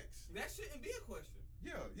 Oh, facts. That shouldn't be a question.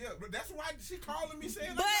 Yeah, but that's why she calling me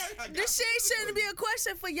saying. But this shit shouldn't be a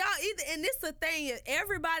question for y'all either. And this the thing,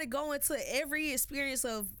 everybody going to every experience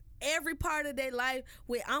of every part of their life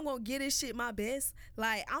where I'm gonna get this shit my best.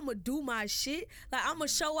 Like, I'm gonna do my shit. Like, I'm gonna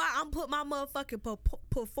show out. I'm put my motherfucking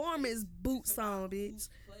performance boots on, bitch. Whose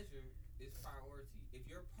pleasure is priority. If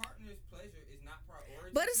your partner's pleasure is not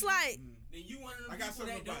priority, But it's like, then you one of I them got people some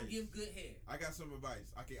that don't advice. give good head. I got some advice.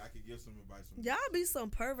 I can give some advice. On y'all be some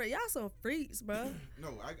pervert. Y'all some freaks, bro.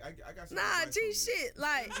 No, I got some. Nah, advice G on this. shit.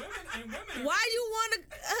 Like, Women. why you wanna?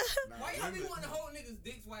 Nah, Why y'all be women- wanting to hold niggas'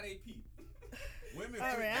 dicks while they pee? Women.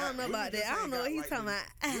 All right, I don't know women about just that. I don't ain't know got what he like talking the-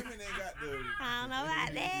 about. Women ain't got the. I don't know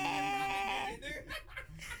about that.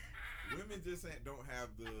 Women just don't have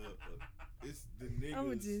the. It's the I'ma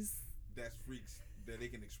niggas just. that's freaks that they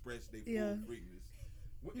can express their Yeah. full freakness.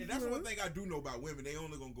 And that's one thing I do know about women. They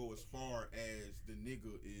only gonna go as far as the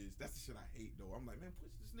nigga is. That's the shit I hate though. I'm like, man,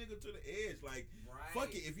 push this nigga to the edge. Like, Right.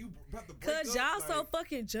 fuck it. If you about to break Cause up, y'all like, so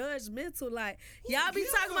fucking judgmental. Like, y'all be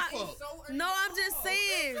gives talking a about. fuck? No, I'm just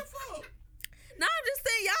saying. No, I'm just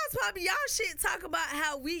saying y'all's probably y'all shit talk about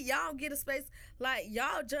how y'all don't get a space. Like,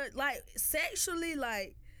 y'all judge, like, sexually,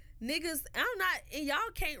 like, niggas. I'm not, and y'all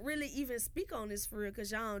can't really even speak on this for real,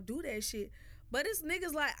 cause y'all don't do that shit. But it's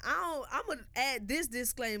niggas like, I'm gonna add this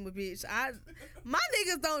disclaimer, bitch. My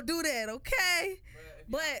niggas don't do that, okay?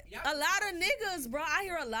 But a lot of niggas, bro, I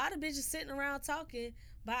hear a lot of bitches sitting around talking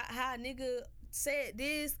about how a nigga said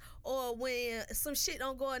this, or when some shit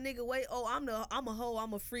don't go a nigga way, oh, I'm a hoe,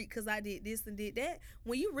 I'm a freak because I did this and did that.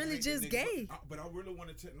 When you really just gay. But I really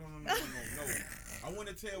want to tell. No. I want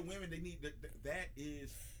to tell women they need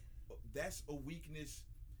that's a weakness.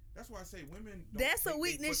 That's why I say women. That's a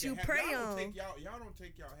weakness you prey on. Y'all don't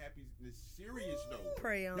take y'all happiness serious though.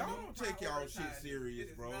 Prey on. Y'all don't take y'all shit serious,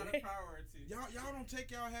 It is bro. not a priority. Y'all don't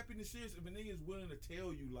take y'all happiness serious. If a nigga is willing to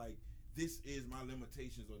tell you like, this is my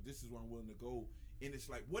limitations or this is where I'm willing to go, and it's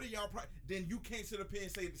like, what are y'all? Then you can't sit up here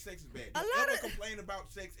and say the sex is bad. A Don't lot ever of- complain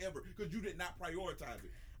about sex ever because you did not prioritize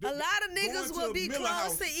it. A lot of niggas Going to will be Miller close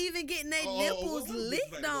House. to even getting their what nipples was this,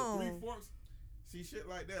 licked like, little Three on. Forks? See, shit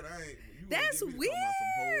like that, I ain't. You That's gonna get me to talk about some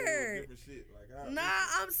whole weird. different shit. Like,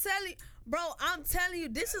 I'm telling you,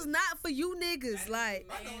 this is not for you niggas. Like,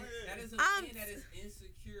 that is a I'm- man that is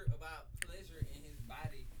insecure about pleasure in his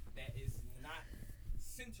body that is not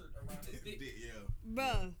centered around his dick. Yeah.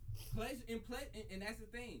 bruh, Pleasure and that's the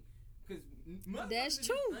thing. Because That's motherfuckers are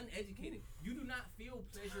true. just uneducated. You do not feel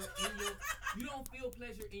pleasure in your. You don't feel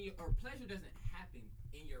pleasure in your. Or pleasure doesn't happen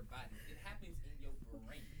in your body. It happens in your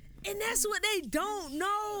brain. and that's what they don't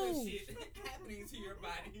know. Shit happening to your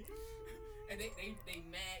body, and they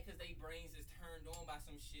mad because their brains is turned on by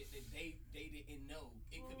some shit that they didn't know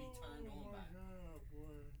it could be turned on by.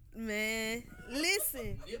 Man,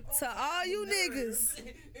 listen Nipple to all you nerves.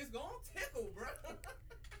 niggas. It's gonna tickle, bro.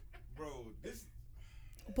 Bro, this.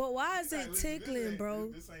 But why is Like, it listen, tickling, bro?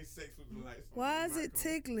 This ain't sex with the lights. on. Why I'm is not it gonna-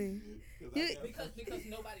 tickling? 'cause You- I got Because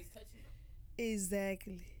nobody's touching it.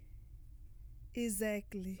 Exactly.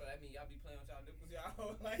 Exactly. So that mean y'all be playing with y'all nipples,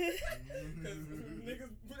 y'all like, cause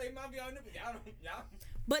niggas they might be on nipples, y'all.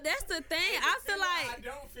 But that's the thing. I feel I like,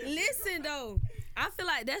 don't feel listen though, I feel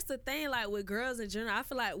like that's the thing. Like with girls in general, I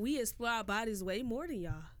feel like we explore our bodies way more than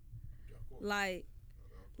y'all. Like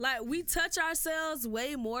we touch ourselves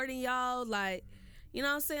way more than y'all. Like, you know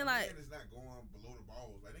what I'm saying? Like, man is not going below the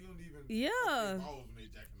balls. Like they don't even. Yeah. touch their balls when they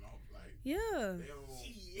jacking off. Like yeah, they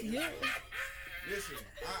don't. yeah. Listen,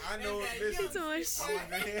 I know. Okay, Listen, He doing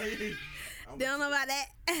shit. I'm They don't know about that.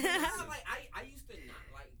 Yeah, like I used to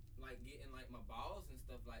not like getting like my balls and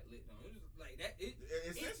stuff like licked on. It was like that. It's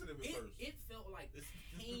sensitive at first. It felt like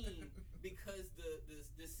pain because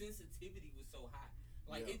the sensitivity was so high.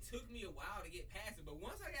 Like Yeah. it took me a while to get past it, but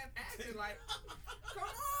once I got past it, like, come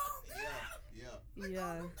on,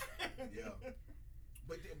 Yeah. Yeah.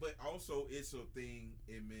 But also it's a thing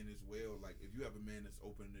in men as well. Like if you have a man that's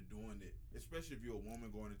open to doing it, especially if you're a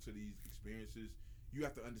woman going into these experiences, you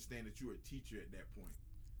have to understand that you're a teacher at that point.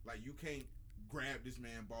 Like you can't grab this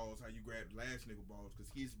man balls how you grabbed last nigga balls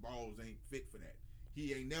because his balls ain't fit for that.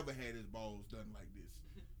 He ain't never had his balls done like this.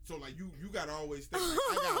 So like you gotta always think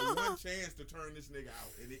like, I got one chance to turn this nigga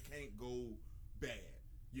out and it can't go bad.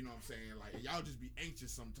 You know what I'm saying? Like y'all just be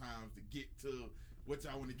anxious sometimes to get to what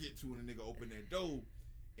y'all want to get to when a nigga open that door.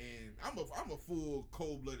 And I'm a full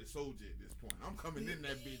cold-blooded soldier at this point. I'm coming in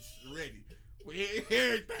that bitch ready with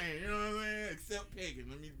everything, you know what I'm saying? Except pegging.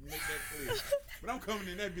 Let me make that clear. But I'm coming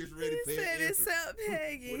in that bitch ready He for said everything. except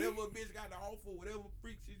pegging. Whatever a bitch got to offer, whatever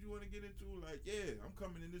freak shit you want to get into, like, yeah, I'm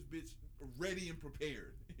coming in this bitch ready and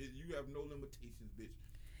prepared. You have no limitations, bitch.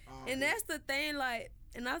 And that's the thing, like,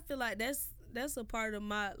 and I feel like that's a part of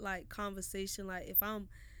my like conversation. Like, if I'm,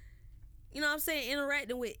 you know what I'm saying,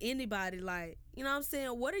 interacting with anybody, like, you know what I'm saying,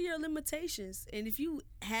 what are your limitations? And if you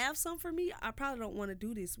have some for me, I probably don't want to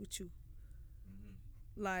do this with you.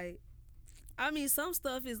 Like, I mean, some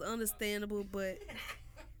stuff is understandable, but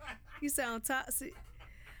you sound toxic.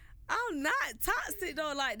 I'm not toxic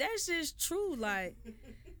though. Like, that's just true. Like,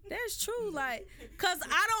 that's true. Like, cause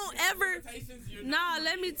I don't ever. Nah,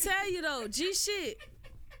 let me tell you though, G shit.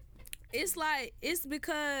 It's like, it's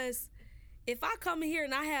because if I come in here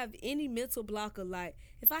and I have any mental blocker, like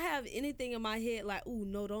if I have anything in my head, like, ooh,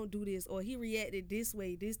 no, don't do this, or he reacted this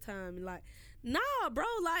way this time, and like, nah, bro,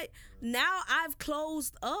 like now I've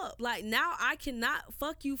closed up. Like now I cannot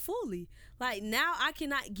fuck you fully. Like now I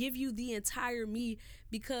cannot give you the entire me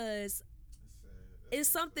because it's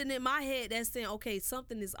something in my head that's saying, okay,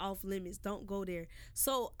 something is off limits. Don't go there.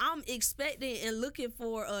 So I'm expecting and looking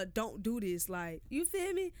for a don't do this. Like, you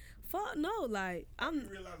feel me? Fuck no. Like, I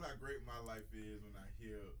realize how great my life is when I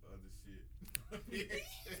hear other shit.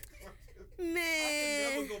 I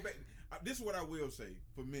Man. can never go back. This is what I will say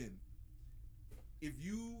for men. If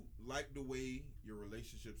you like the way your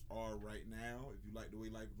relationships are right now, if you like the way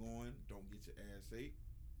life's going, don't get your ass ate.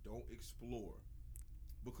 Don't explore.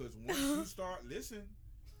 Because once you start, listen,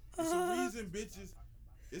 it's a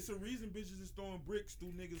reason bitches is throwing bricks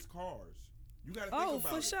through niggas' cars. You gotta think about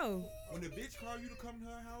for it. sure. When the bitch call you to come to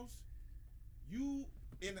her house, you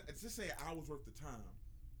just say an hour's worth of time,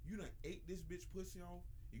 you done ate this bitch pussy off,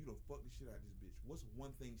 and you done fucked the shit out of this bitch. What's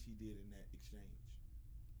one thing she did in that exchange?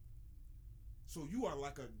 So you are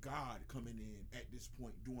like a god coming in at this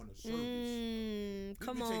point doing a service. This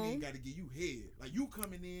Come bitch ain't even on. got to give you head. Like you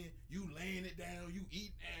coming in, you laying it down, you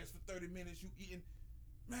eating ass for 30 minutes, you eating.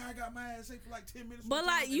 Man, I got my ass ate for like 10 minutes. But, one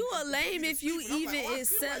like, time, you and a lame bitches if you sleeping. I'm even like, oh, I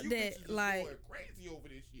see why accept you that, bitches is like- going crazy over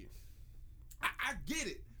this shit. I get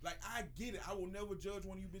it. Like, I get it. I will never judge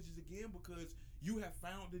one of you bitches again because you have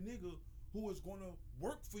found the nigga who is gonna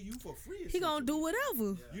work for you for free. He gonna do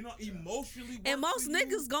whatever. You know, emotionally. And most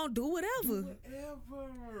niggas gonna do whatever.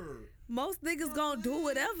 Most niggas gonna do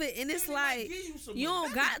whatever, and it's like you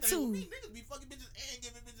don't got to. Niggas be fucking bitches and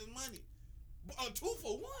giving bitches money. 2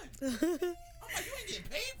 for 1. I'm like, you ain't getting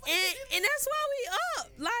paid for it. And that's why we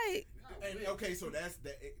up. Like, and, okay, so that's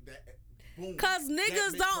that. Boom. Cause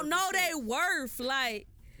niggas don't know their worth. Like,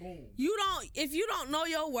 boom. You don't. If you don't know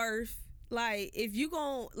your worth, like, if you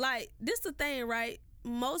gon' like, this the thing, right?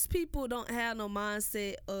 Most people don't have no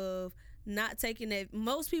mindset of not taking that.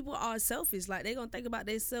 Most people are selfish. Like, they gonna think about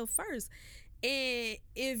themselves first. And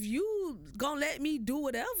if you gonna let me do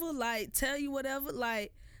whatever, like, tell you whatever,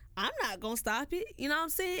 like, I'm not gonna stop it. You know what I'm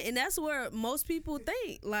saying? And that's where most people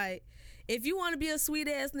think. Like, if you want to be a sweet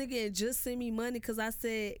ass nigga and just send me money because I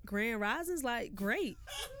said Grand Risings, like, great.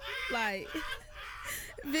 Like,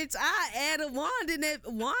 bitch, I add a wand in that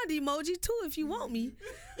wand emoji too if you want me.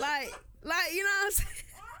 Like, you know what I'm saying?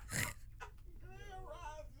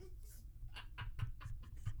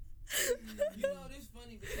 You know, this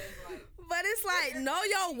funny because, like, but it's like, know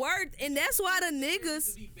your worth, and that's why the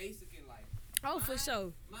niggas. to be basic in life. Oh, for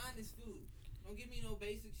sure. Mine is food. Don't give me no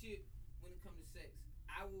basic shit when it comes to sex.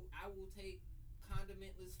 I will take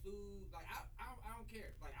condimentless food. Like, I don't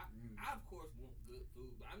care. Like, I of course want good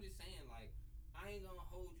food, but I'm just saying, like, I ain't gonna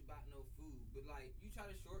hold you about no food. But, like, you try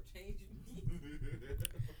to shortchange me.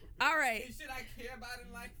 All right. Should I care about it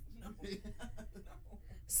in life? No. No.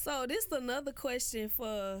 So this is another question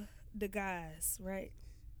for the guys, right?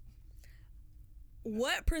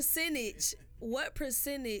 What percentage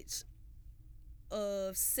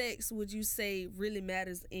of sex would you say really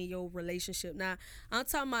matters in your relationship? Now, I'm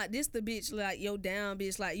talking about this the bitch, like, your down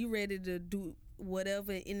bitch, like, you ready to do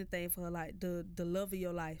whatever and anything for her, like, the love of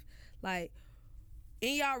your life. Like,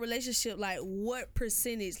 in y'all relationship, like, what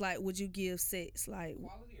percentage, like, would you give sex? Like,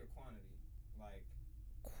 Quality or quantity? Like,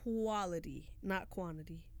 quality, not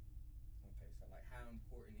quantity. okay, so, like, how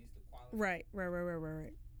important is the quality? Right.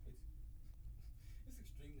 It's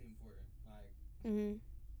extremely important. Like, Mm-hmm.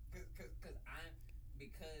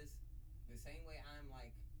 because the same way I'm, like,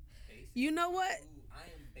 basic. You know what? I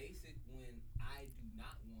am basic when I do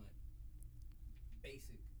not want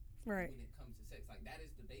basic. Right. When it comes to sex, like, that is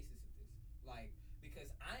the basis of this. Like, because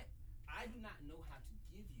I do not know how to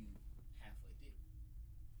give you half a dick.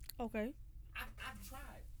 Okay. I've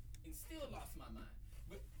tried and still lost my mind,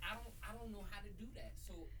 but I don't know how to do that.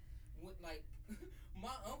 So, what, like,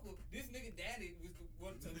 my uncle, this nigga daddy was the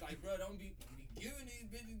one to, like, bro, don't be giving these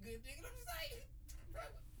bitches good dick. And I'm just like, bro,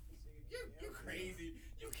 you're crazy.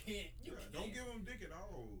 You can't. Don't give them dick at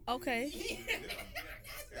all. Okay.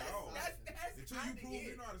 At all. That's Until you prove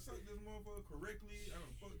you know how to suck this motherfucker correctly, I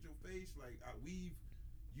done fucked your face. Like,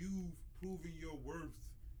 you've proven your worth.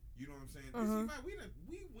 You know what I'm saying? Uh-huh. See, man,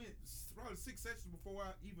 we went probably 6 sessions before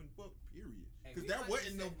I even fucked. Period. Because that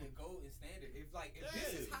wasn't the golden standard. If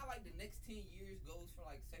this is how, like, the next 10 years goes for,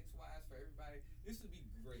 like, sex wise for everybody, this would be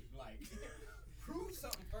great. Like, prove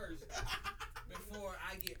something first before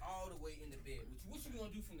I get all the way in the bed. What you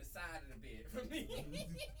gonna do from the side of the bed for me?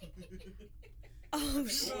 Oh, You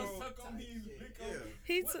shit. gonna suck on these?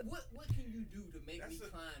 Yeah. What can you do to make me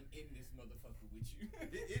climb in this motherfucker with you?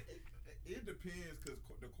 It depends, because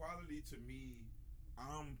the quality to me,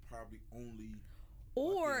 I'm probably only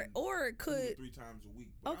Or it 2 could. to 3 times a week.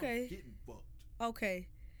 But Okay. I'm getting fucked. Okay.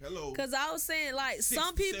 Hello. Because I was saying, like, 6 to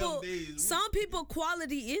 7 days a week. some people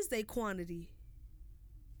quality is their quantity.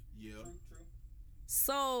 Yeah. True.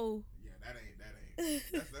 So Yeah, that ain't.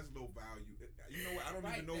 That's low value. You know what? I don't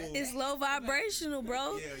even know. it's low vibrational,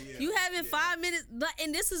 bro. Yeah. You having 5 minutes,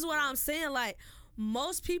 and this is what I'm saying. Like,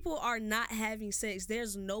 most people are not having sex.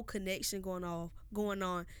 There's no connection going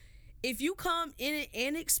on. If you come in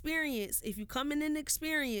an experience,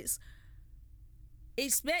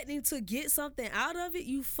 expecting to get something out of it,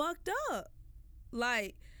 you fucked up.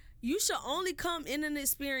 Like, you should only come in an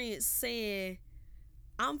experience saying,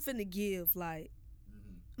 I'm finna give, like,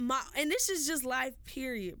 and this is just life,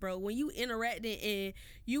 period, bro. When you interacting and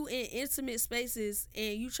you in intimate spaces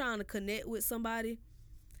and you trying to connect with somebody,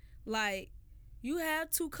 like, you have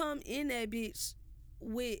to come in that bitch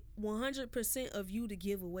with 100% of you to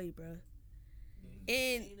give away, bro.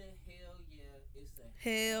 And Ain't a hell yeah, it's a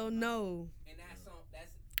hell no. And that's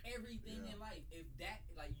everything in life. If that,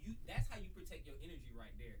 like, that's how you protect your energy right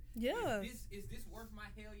there. Yeah. Is this worth my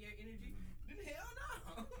hell yeah energy? Then hell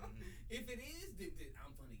no. If it is, then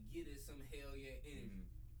I'm gonna get it some hell yeah energy.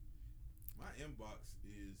 My inbox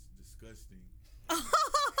is disgusting.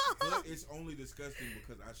 But it's only disgusting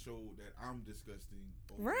because I showed that I'm disgusting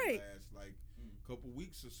over Right. the last, like, couple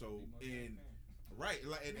weeks or so. And right,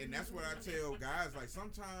 like, and that's what I tell guys. Like,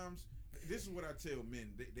 sometimes this is what I tell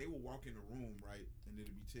men. They will walk in a room, right, and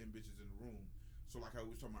there'll be 10 bitches in the room. So like I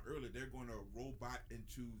was talking about earlier, they're gonna robot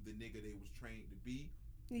into the nigga they was trained to be.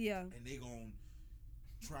 Yeah. And they gonna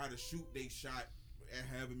try to shoot they shot and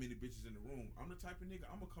however many bitches in the room. I'm the type of nigga,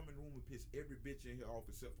 I'm gonna come in the room and piss every bitch in here off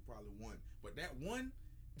except for probably one. But that one,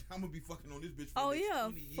 I'm gonna be fucking on this bitch for the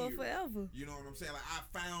next 20 years. For forever. You know what I'm saying? Like I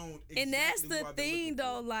found exactly and that's the who I've been thing looking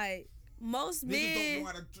though, for. like most Niggas men don't know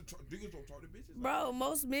how to niggas don't talk to bitches. bro, like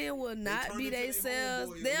most men will not turn be into they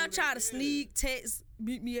themselves. homeboys, They'll who try they to is. sneak text,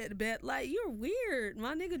 meet me at the back. Like, you're weird.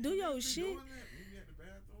 My nigga, do You your be shit. doing that? Meet me at the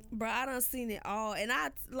bathroom? Bro, I done seen it all. And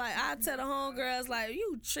I tell the homegirls, like,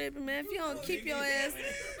 you tripping, man. If you don't keep your ass,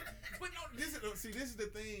 But no, this is the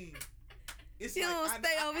thing. It's you like, don't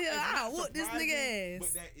stay over here, it's not I'll whoop this surprising, nigga ass.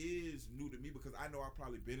 But that is new to me because I know I've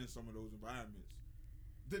probably been in some of those environments.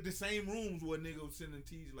 The same rooms where nigga was sending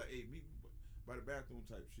teas like, hey, meet me by the bathroom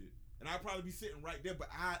type shit. And I'd probably be sitting right there, but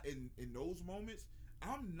in those moments,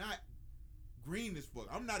 I'm not green as fuck.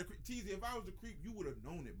 I'm not a creep. Teasy, if I was a creep, you would have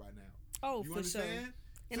known it by now. Oh, You for sure. understand?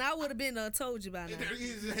 And I would have been told you by now.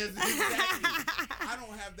 Exactly. I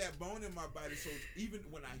don't have that bone in my body, so even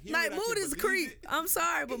when I hear Like, it, I Mood can is a believe creep. it. I'm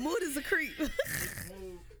sorry, but Mood is a creep. Look,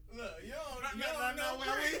 you don't know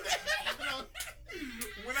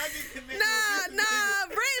when I get connected. Nah,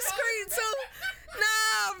 Brent's creep too.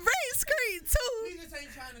 Nah, Brent's creep too. He just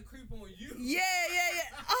ain't trying to creep on you. Yeah.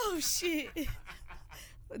 Oh, shit.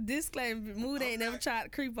 Disclaimer, Mood ain't never tried to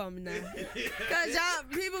creep on me now. Cause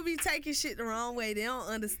people be taking shit the wrong way. They don't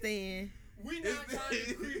understand. We not trying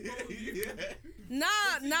to creep on you. Yeah.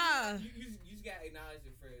 Nah. You just gotta acknowledge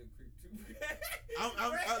your friend creep too.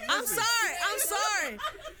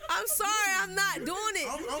 I'm sorry. I'm not doing it.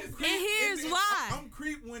 I'm creep, and here's why. I'm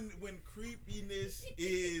creep when creepiness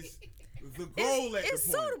is the goal at It's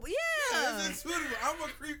the point. suitable. Yeah. It's suitable. I'm a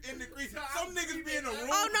creep in the creep. Some niggas be in a room.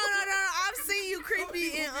 Oh, no. I've seen you Some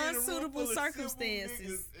creepy people in be a room unsuitable full of simple circumstances.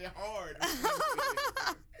 niggas. It's hard.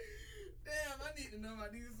 Damn, I need to know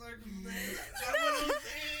about these circumstances. That's what I'm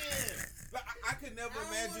saying. Like, I could never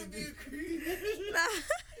imagine be a this. creep.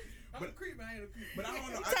 I'm But- a creep, I ain't a creep. But I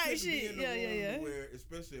don't know. Type I could be shit. in the Yeah. room where,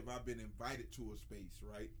 especially if I've been invited to a space,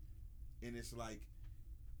 right? And it's like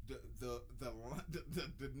the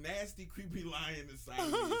nasty, creepy lion inside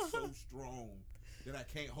of me is so strong that I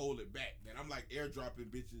can't hold it back. That I'm like airdropping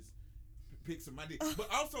bitches pics of my dick. But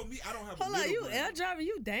also me, I don't have Hold a on, middle you ground. air driver,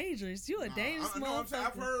 you dangerous. You a dangerous No, I'm saying,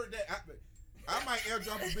 I've motherfucker. heard that. I might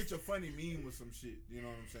airdrop a bitch a funny meme or some shit. You know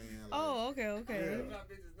what I'm saying? Like, Oh, okay. Yeah. My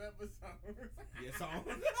bitches never saw. yeah, song.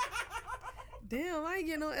 Damn, I ain't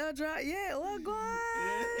getting no air drop yet. What going?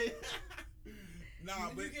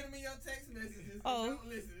 Nah, but You get them in your text messages. Oh. Don't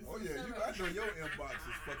listen. oh yeah, I know your inbox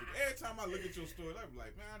is fucking. Every time I look at your story, I'm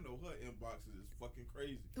like, man, I know her inbox is fucking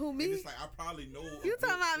crazy. Who, me? And it's like I probably know. You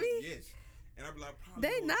talking about me? Yes. And I'm like, probably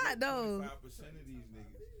They know not, though. 25% of these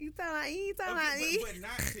niggas. You talking about you talking about Okay, me? but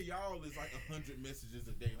not to y'all is like 100 messages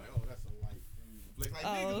a day. Like, oh, that's a life. Like Oh.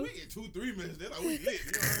 niggas, we get 2-3 messages. They're like, we lit.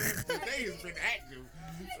 You know what I mean? The day has been active.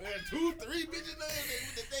 2-3 bitches.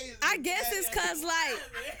 The day has I been guess it's active. cause like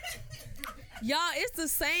y'all, it's the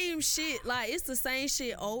same shit. Like it's the same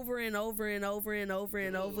shit over and over and over and over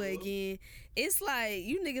and over again. It's like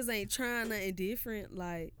you niggas ain't trying nothing different.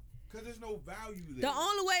 Like Cause there's no value there. the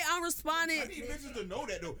only way I'm responding. I need bitches to know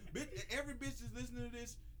that though. Every bitch that's listening to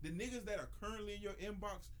this, the niggas that are currently in your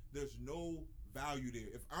inbox, there's no value there.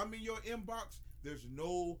 If I'm in your inbox, there's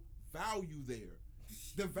no value there.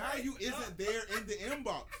 The value isn't there in the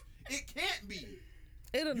inbox. It can't be.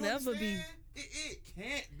 It'll You never be. understand? It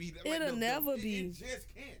can't be. Like, It'll never be. It just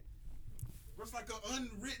can't. It's like an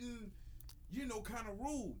unwritten, kind of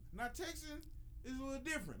rule. Now texting is a little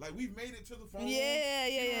different. Like we've made it to the phone. Yeah.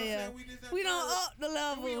 You know what I'm saying? We did that We don't third. up the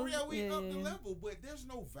level. We up the Yeah. level, but there's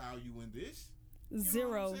no value in this. You know what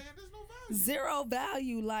Zero. I'm saying? There's no value. Zero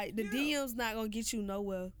value. Like the Yeah. DM's not gonna get you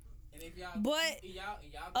nowhere. And if y'all, But, y'all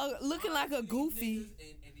looking like a respond to these goofy.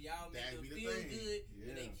 niggas and y'all make That'd them be the feel thing. good, Yeah.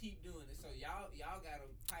 and they keep doing it. So y'all gotta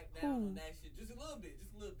pipe down Who? on that shit just a little bit.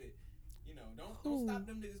 Don't Who? stop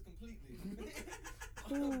them niggas completely.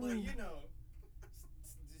 Who? But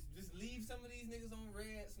just leave some of these niggas on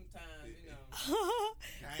red sometimes.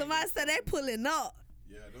 Somebody said they pulling up.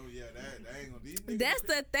 Yeah, that ain't gonna. These niggas That's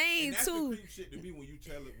creep. the thing And that's too. the creep shit to me when you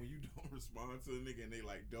don't respond to a nigga and they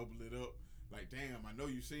like double it up. Like, damn, I know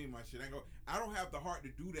you seen my shit. I don't have the heart to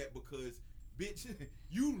do that because bitch,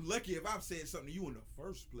 you lucky if I've said something to you in the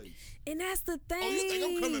first place. And that's the thing. Oh, you think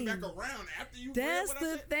I'm coming back around after you? That's read what the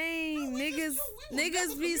I said? thing. No, we niggas just- we will never niggas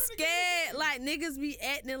be communicate scared. again. Like niggas be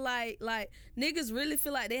acting like niggas really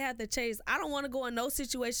feel like they have to chase. I don't want to go in no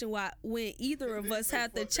situation when either of us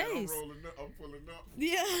have to Fuck that, chase. I'm pulling up.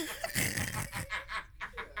 Yeah.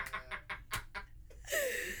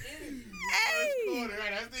 Hey.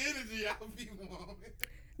 That's the energy I'll be wanting.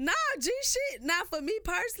 Nah, G shit. Not for me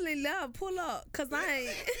personally. Love, pull up, cause I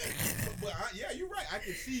ain't. But yeah, you're right. I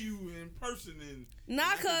can see you in person and. Nah,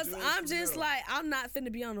 and I can cause judge I'm from just there. like, I'm not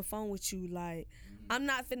finna be on the phone with you. Like, I'm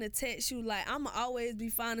not finna text you. Like, I'ma always be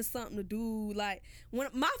finding something to do. Like, when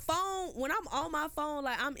I'm on my phone,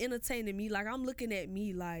 like, I'm entertaining me. Like, I'm looking at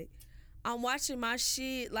me. Like, I'm watching my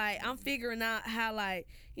shit. Like, I'm figuring out how, like,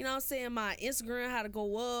 you know what I'm saying, my Instagram, how to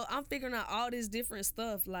go up. I'm figuring out all this different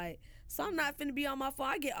stuff. Like, so I'm not finna be on my phone.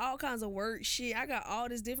 I get all kinds of work shit. I got all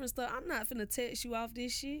this different stuff. I'm not finna text you off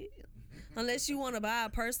this shit. Unless you want to buy a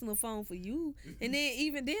personal phone for you. And then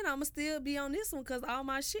even then, I'ma still be on this one because all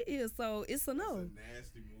my shit is. So it's a no. It's a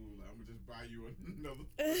nasty move. Like, I'm gonna just buy you another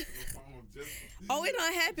personal phone just. Oh, it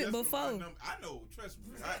done happened just for before. my number. I know. Trust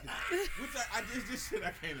me. This shit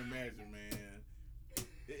I can't imagine, man.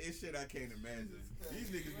 It's shit I can't imagine. These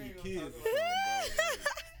niggas need kids. Or something, bro. Like,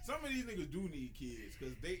 some of these niggas do need kids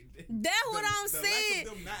because they. That's what I'm the lack of saying.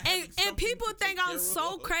 them not having And something people to think take I'm care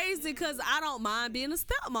so of. crazy because I don't mind being a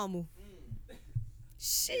stepmama.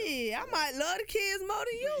 Shit, I might love the kids more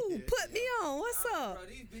than you. Yeah, Put me on. What's up? Bro,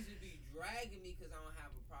 these bitches be dragging me because I don't have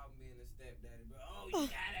a problem being a stepdaddy, bro. Oh, you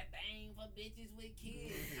got a thing for bitches with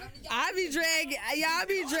kids. I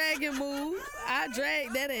be dragging moves. I drag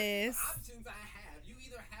that ass. Options I have. You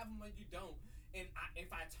either have them or you don't. And if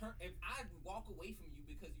I walk away from you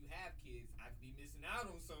because you have kids, I could be missing out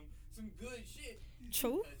on some good shit.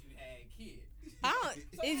 True. Because you had kids.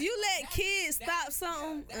 If you let kids stop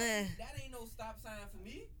something, that ain't no stop sign for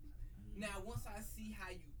me. Now, once I see how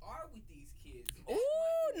you are with these kids, that ooh,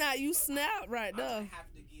 might be now you different. snapped right I there. might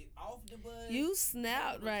have to get off the bus. You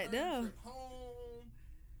snapped right there. Trip home,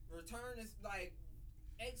 return is like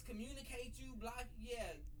excommunicate you, block. Yeah,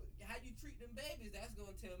 how you treat them babies? That's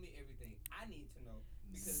gonna tell me everything I need to know.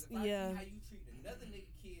 Because if I Yeah. see how you treat another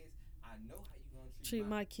nigga kids, I know how you gonna treat Treat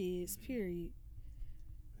my kids, period.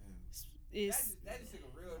 It's That just took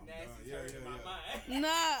a real I'm nasty done. turn Yeah, in my yeah. mind. nah.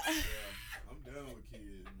 Yeah, I'm done with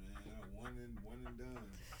kids, man. I'm one and done.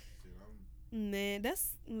 Shit, Man,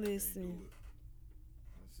 that's I can't listen. do it.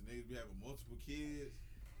 So niggas be having multiple kids.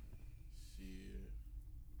 Shit.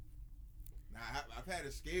 Now I've had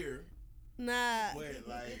a scare, Nah. but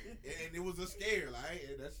like, and it was a scare.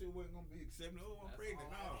 Like that shit wasn't gonna be accepted. Oh, I'm That's pregnant.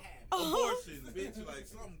 all No. I had. Abortion, bitch. Like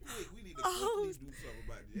something quick. We need to quickly do something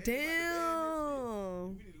about this. Ain't nobody bad in this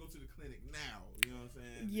Damn. shit. We need to go to the clinic now. You know what I'm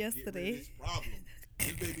saying? Yesterday. Get rid of this problem.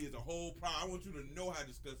 This baby is a whole problem. I want you to know how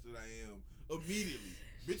disgusted I am immediately.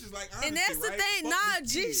 Bitches like honesty, And that's the right? thing, Fuck nah,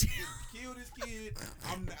 this G- kid. Just kill this kid.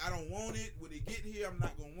 I don't want it. When they get here, I'm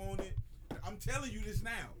not gonna want it. I'm telling you this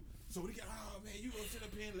now. So when they get, oh man, you gonna sit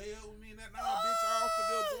up here and lay up with me and that? Nah, bitch, all for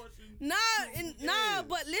the abortion. Nah,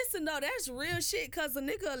 but listen though, that's real shit. Cause a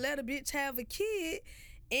nigga let a bitch have a kid,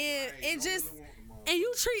 and I and just really want them all. and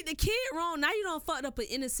you treat the kid wrong. Now you done fucked up an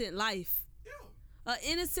innocent life. Yeah. An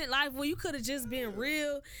innocent life where you could have just been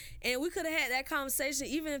real, and we could have had that conversation.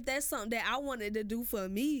 Even if that's something that I wanted to do for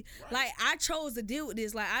me, Right. like I chose to deal with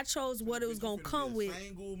this. Like I chose what it was Bitch, you gonna finna come be a with.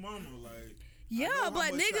 Single mama, like. Yeah, I know how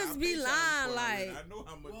but much niggas I be pay lying, child support like- already. I know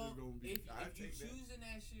how much Well, it's gonna be. if I you take that. choosing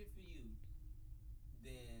that shit for you,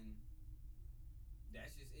 then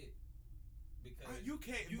that's just it. Because You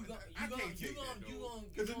can't. you but gon- I you can't gon- take you that gon- you though. gon-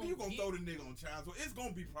 Because you if you gon' gonna throw the nigga on child support, it's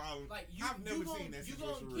gonna be problems. Like, I've never seen that you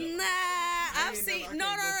situation. gon' real. Nah, I I've ain't seen never- I no.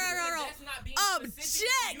 can't go for that. That's not being specific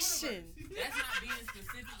Objection. to the universe. That's not being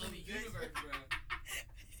specific to the universe, bro.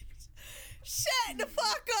 Shut the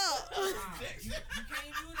fuck up. You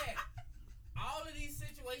can't do that. All of these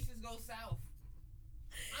situations go south.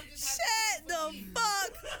 I'm just Shut the having kids for me.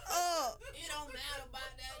 fuck up. It don't matter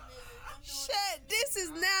about that nigga. I'm doing Shut. this This is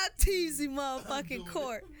shit, bro. now teasy motherfucking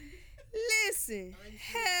court. Listen,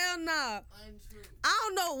 hell nah. Untrue. I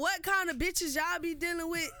don't know what kind of bitches y'all be dealing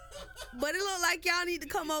with, but it look like y'all need to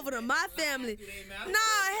come over to my family. Nah,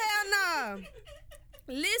 hell nah.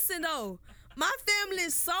 Listen though, my family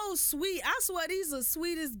is so sweet. I swear these are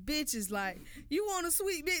sweetest bitches. Like, you want a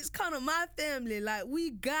sweet bitch, come to my family. Like, we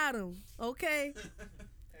got them, okay?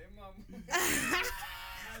 Hey, mama.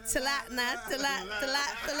 Talat, nah, talat,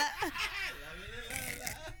 talat, talat.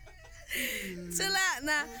 Chill out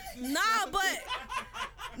now.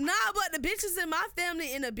 Nah, but the bitches in my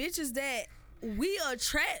family and the bitches that we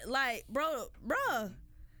attract, like, bruh,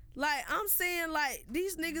 Like, I'm saying, like,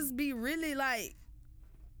 these niggas be really, like,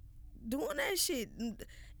 doing that shit.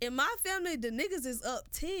 In my family, the niggas is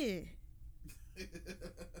up 10. I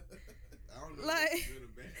don't know. Like, if it's good or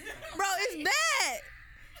bad. bro, it's bad.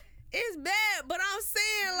 It's bad, but I'm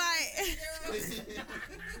saying, like,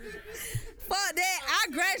 fuck that. I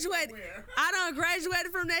graduated. I done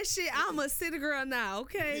graduated from that shit. I'm a city girl now,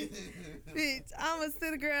 okay? Bitch, I'm a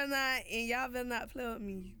city girl now, and y'all better not play with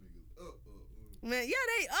me. Man, yeah,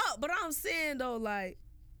 they up, but I'm saying, though, like,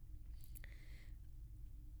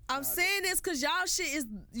 I'm saying this because y'all shit is,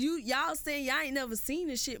 y'all saying y'all ain't never seen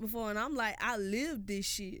this shit before, and I'm like, I lived this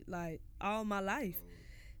shit, like, all my life.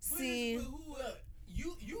 Seeing.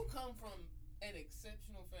 You come from an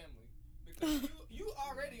exceptional family because you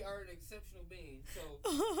already are an exceptional being. So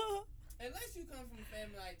unless you come from a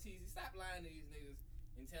family like Teezy, stop lying to these niggas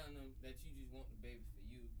and telling them that you just want the baby for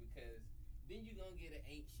you, because then you gonna get an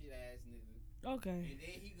ain't shit ass nigga. Okay. And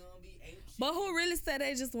then he gonna be ain't shit. But who really said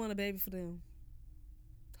they just want a baby for them?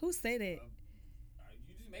 Who say that?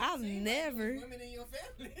 You just make I've it seem never. like women in your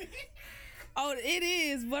family. Oh, it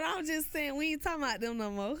is, but I'm just saying we ain't talking about them no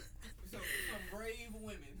more. Some brave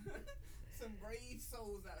women. Some brave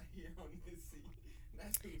souls out here on this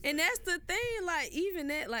scene. And that's the thing, like, even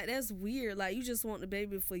that, like, that's weird. Like, you just want the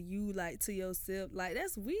baby for you, like, to yourself. Like,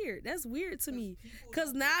 that's weird. That's weird to me.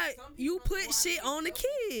 Because now you put shit on the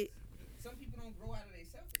kid. Some people don't grow out of their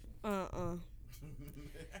selfishness.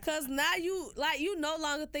 Because now you no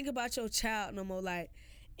longer think about your child no more. Like,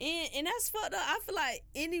 and that's fucked up. I feel like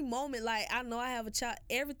any moment, like, I know I have a child,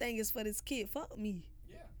 everything is for this kid. Fuck me.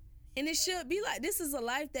 And it should be like, this is a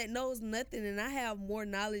life that knows nothing, and I have more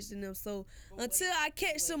knowledge than them. So until I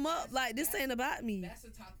catch them up, like, this ain't about me. That's a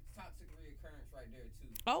toxic reoccurrence right there too.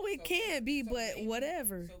 Oh, it can be, but maybe,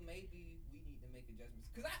 whatever. So maybe we need to make adjustments,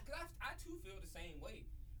 because I too feel the same way.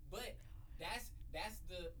 But that is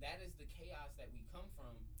the chaos that we come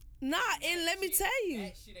from. Nah, and let me tell you,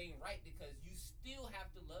 that shit ain't right, because you still have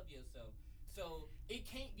to love yourself. So it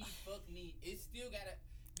can't be fuck me. It still gotta.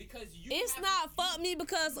 Because you it's not fuck me,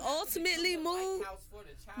 because ultimately, Mood,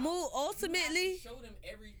 ultimately, show them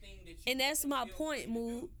everything that you, and that's my point,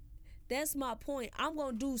 Mood. That's my point. I'm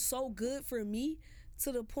gonna do so good for me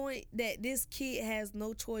to the point that this kid has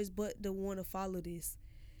no choice but to want to follow this.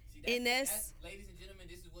 See, and that's, ladies and gentlemen,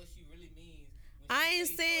 this is what she really means. I ain't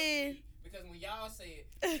saying, because when y'all say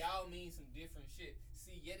it, y'all mean some different shit.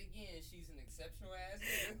 See, yet again, she's an exceptional ass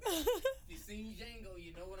nigga. If you seen Django,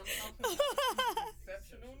 you know what I'm talking about.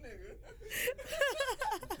 Exceptional nigga.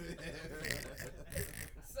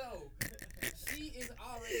 So, she is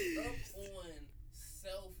already up on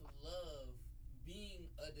self-love being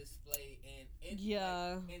a display, and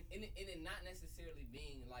yeah, like, and it not necessarily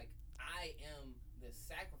being like, I am the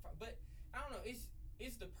sacrifice, but I don't know,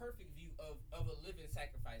 it's the perfect view of a living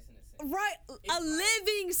sacrifice in a sense. Right, it's a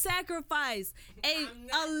living sacrifice. A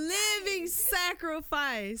living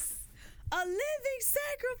sacrifice. A living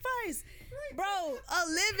sacrifice. Bro, a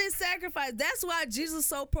living sacrifice. That's why Jesus is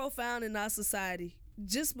so profound in our society.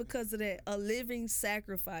 Just because of that. A living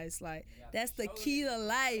sacrifice. Like, that's the key to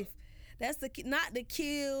life. That's the key, not the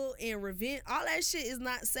kill and revenge. All that shit is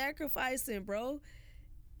not sacrificing, bro.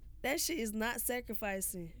 That shit is not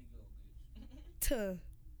sacrificing.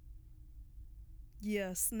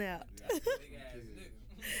 Yeah, snap.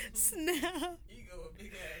 Snap.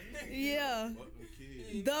 Yeah.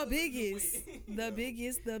 The biggest. The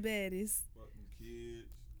biggest, the baddest. Fuck them kids.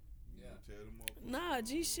 Tear them up. Nah,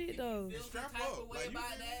 G shit though. Feel some type of way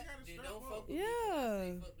about that, then don't fuck with yeah.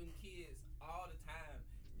 me. Fuck them kids all the time.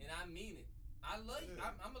 And I mean it. I love you.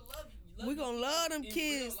 I'm going to love you. We gonna love them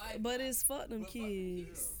kids, life, but it's fuck them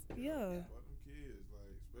kids. Yeah. Fuck them kids,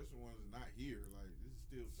 like, especially ones that not here. Like, this is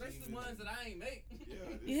still. Especially the ones that I ain't make. Yeah.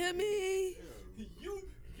 You hear me? Yeah.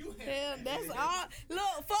 You Hell, that's all.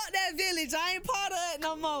 Look, fuck that village. I ain't part of it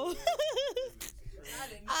no more.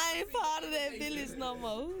 I ain't part of that village no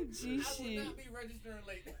more. G I shit. will not be registering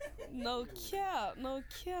late. No cap, no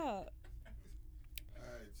cap.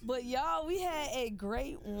 But y'all, we had a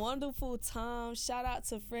great, wonderful time. Shout out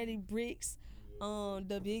to Freddie Bricks,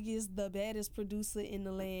 the biggest, the baddest producer in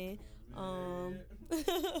the land.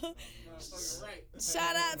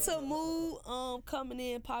 Shout out to Mood, coming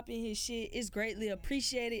in, popping his shit. It's greatly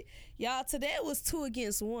appreciated. Y'all, today was 2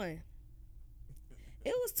 against 1.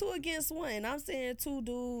 It was 2 against 1. And I'm saying 2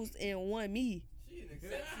 dudes and 1 me. She an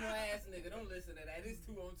exceptional ass nigga. Don't listen to that. It's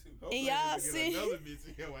 2 on 2. And y'all see.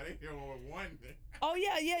 One. Oh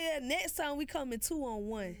yeah. Next time we coming 2 on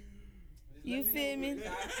 1. You feel me?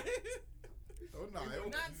 Oh no,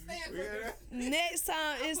 not stand for this. Next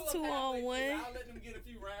time it's 2 on 1. I'll let them get a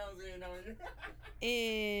few rounds in on you.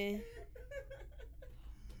 And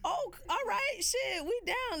Oh, all right, shit, we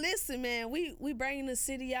down. Listen, man, we bringing the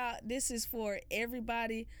city out. This is for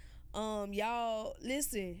everybody. Y'all,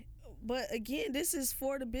 listen. But again, this is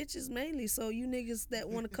for the bitches mainly. So you niggas that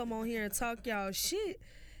want to come on here and talk y'all shit,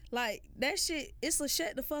 like that shit, it's a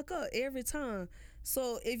shut the fuck up every time.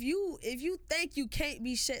 So if you think you can't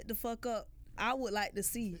be shut the fuck up, I would like to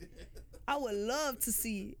see it. I would love to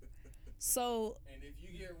see it. So And if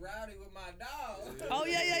you get rowdy with my dog, oh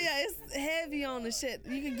yeah, it's heavy on the shit.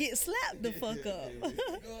 You can get slapped the fuck up. you go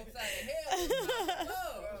upside the head with my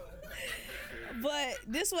love. But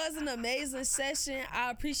this was an amazing session. I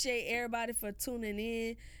appreciate everybody for tuning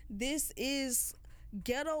in. This is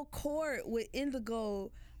Ghetto Court with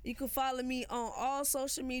Indigo. You can follow me on all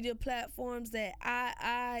social media platforms at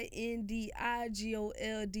IINDIGOLDD.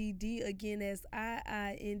 Again, that's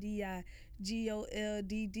IINDIGOLDD.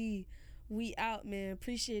 We out, man.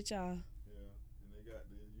 Appreciate y'all. Yeah, and they got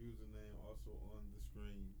the username also on the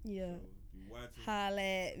screen. Yeah. So if you watching, Holla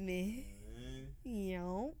at me. man.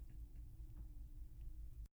 Yo.